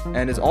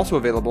and is also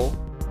available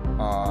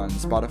on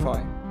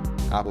Spotify,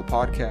 Apple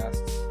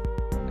Podcasts,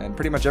 and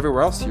pretty much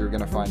everywhere else you're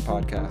going to find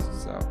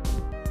podcasts. So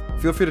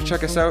feel free to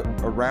check us out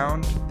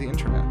around the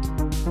internet.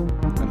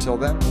 Until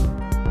then,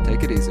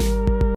 take it easy.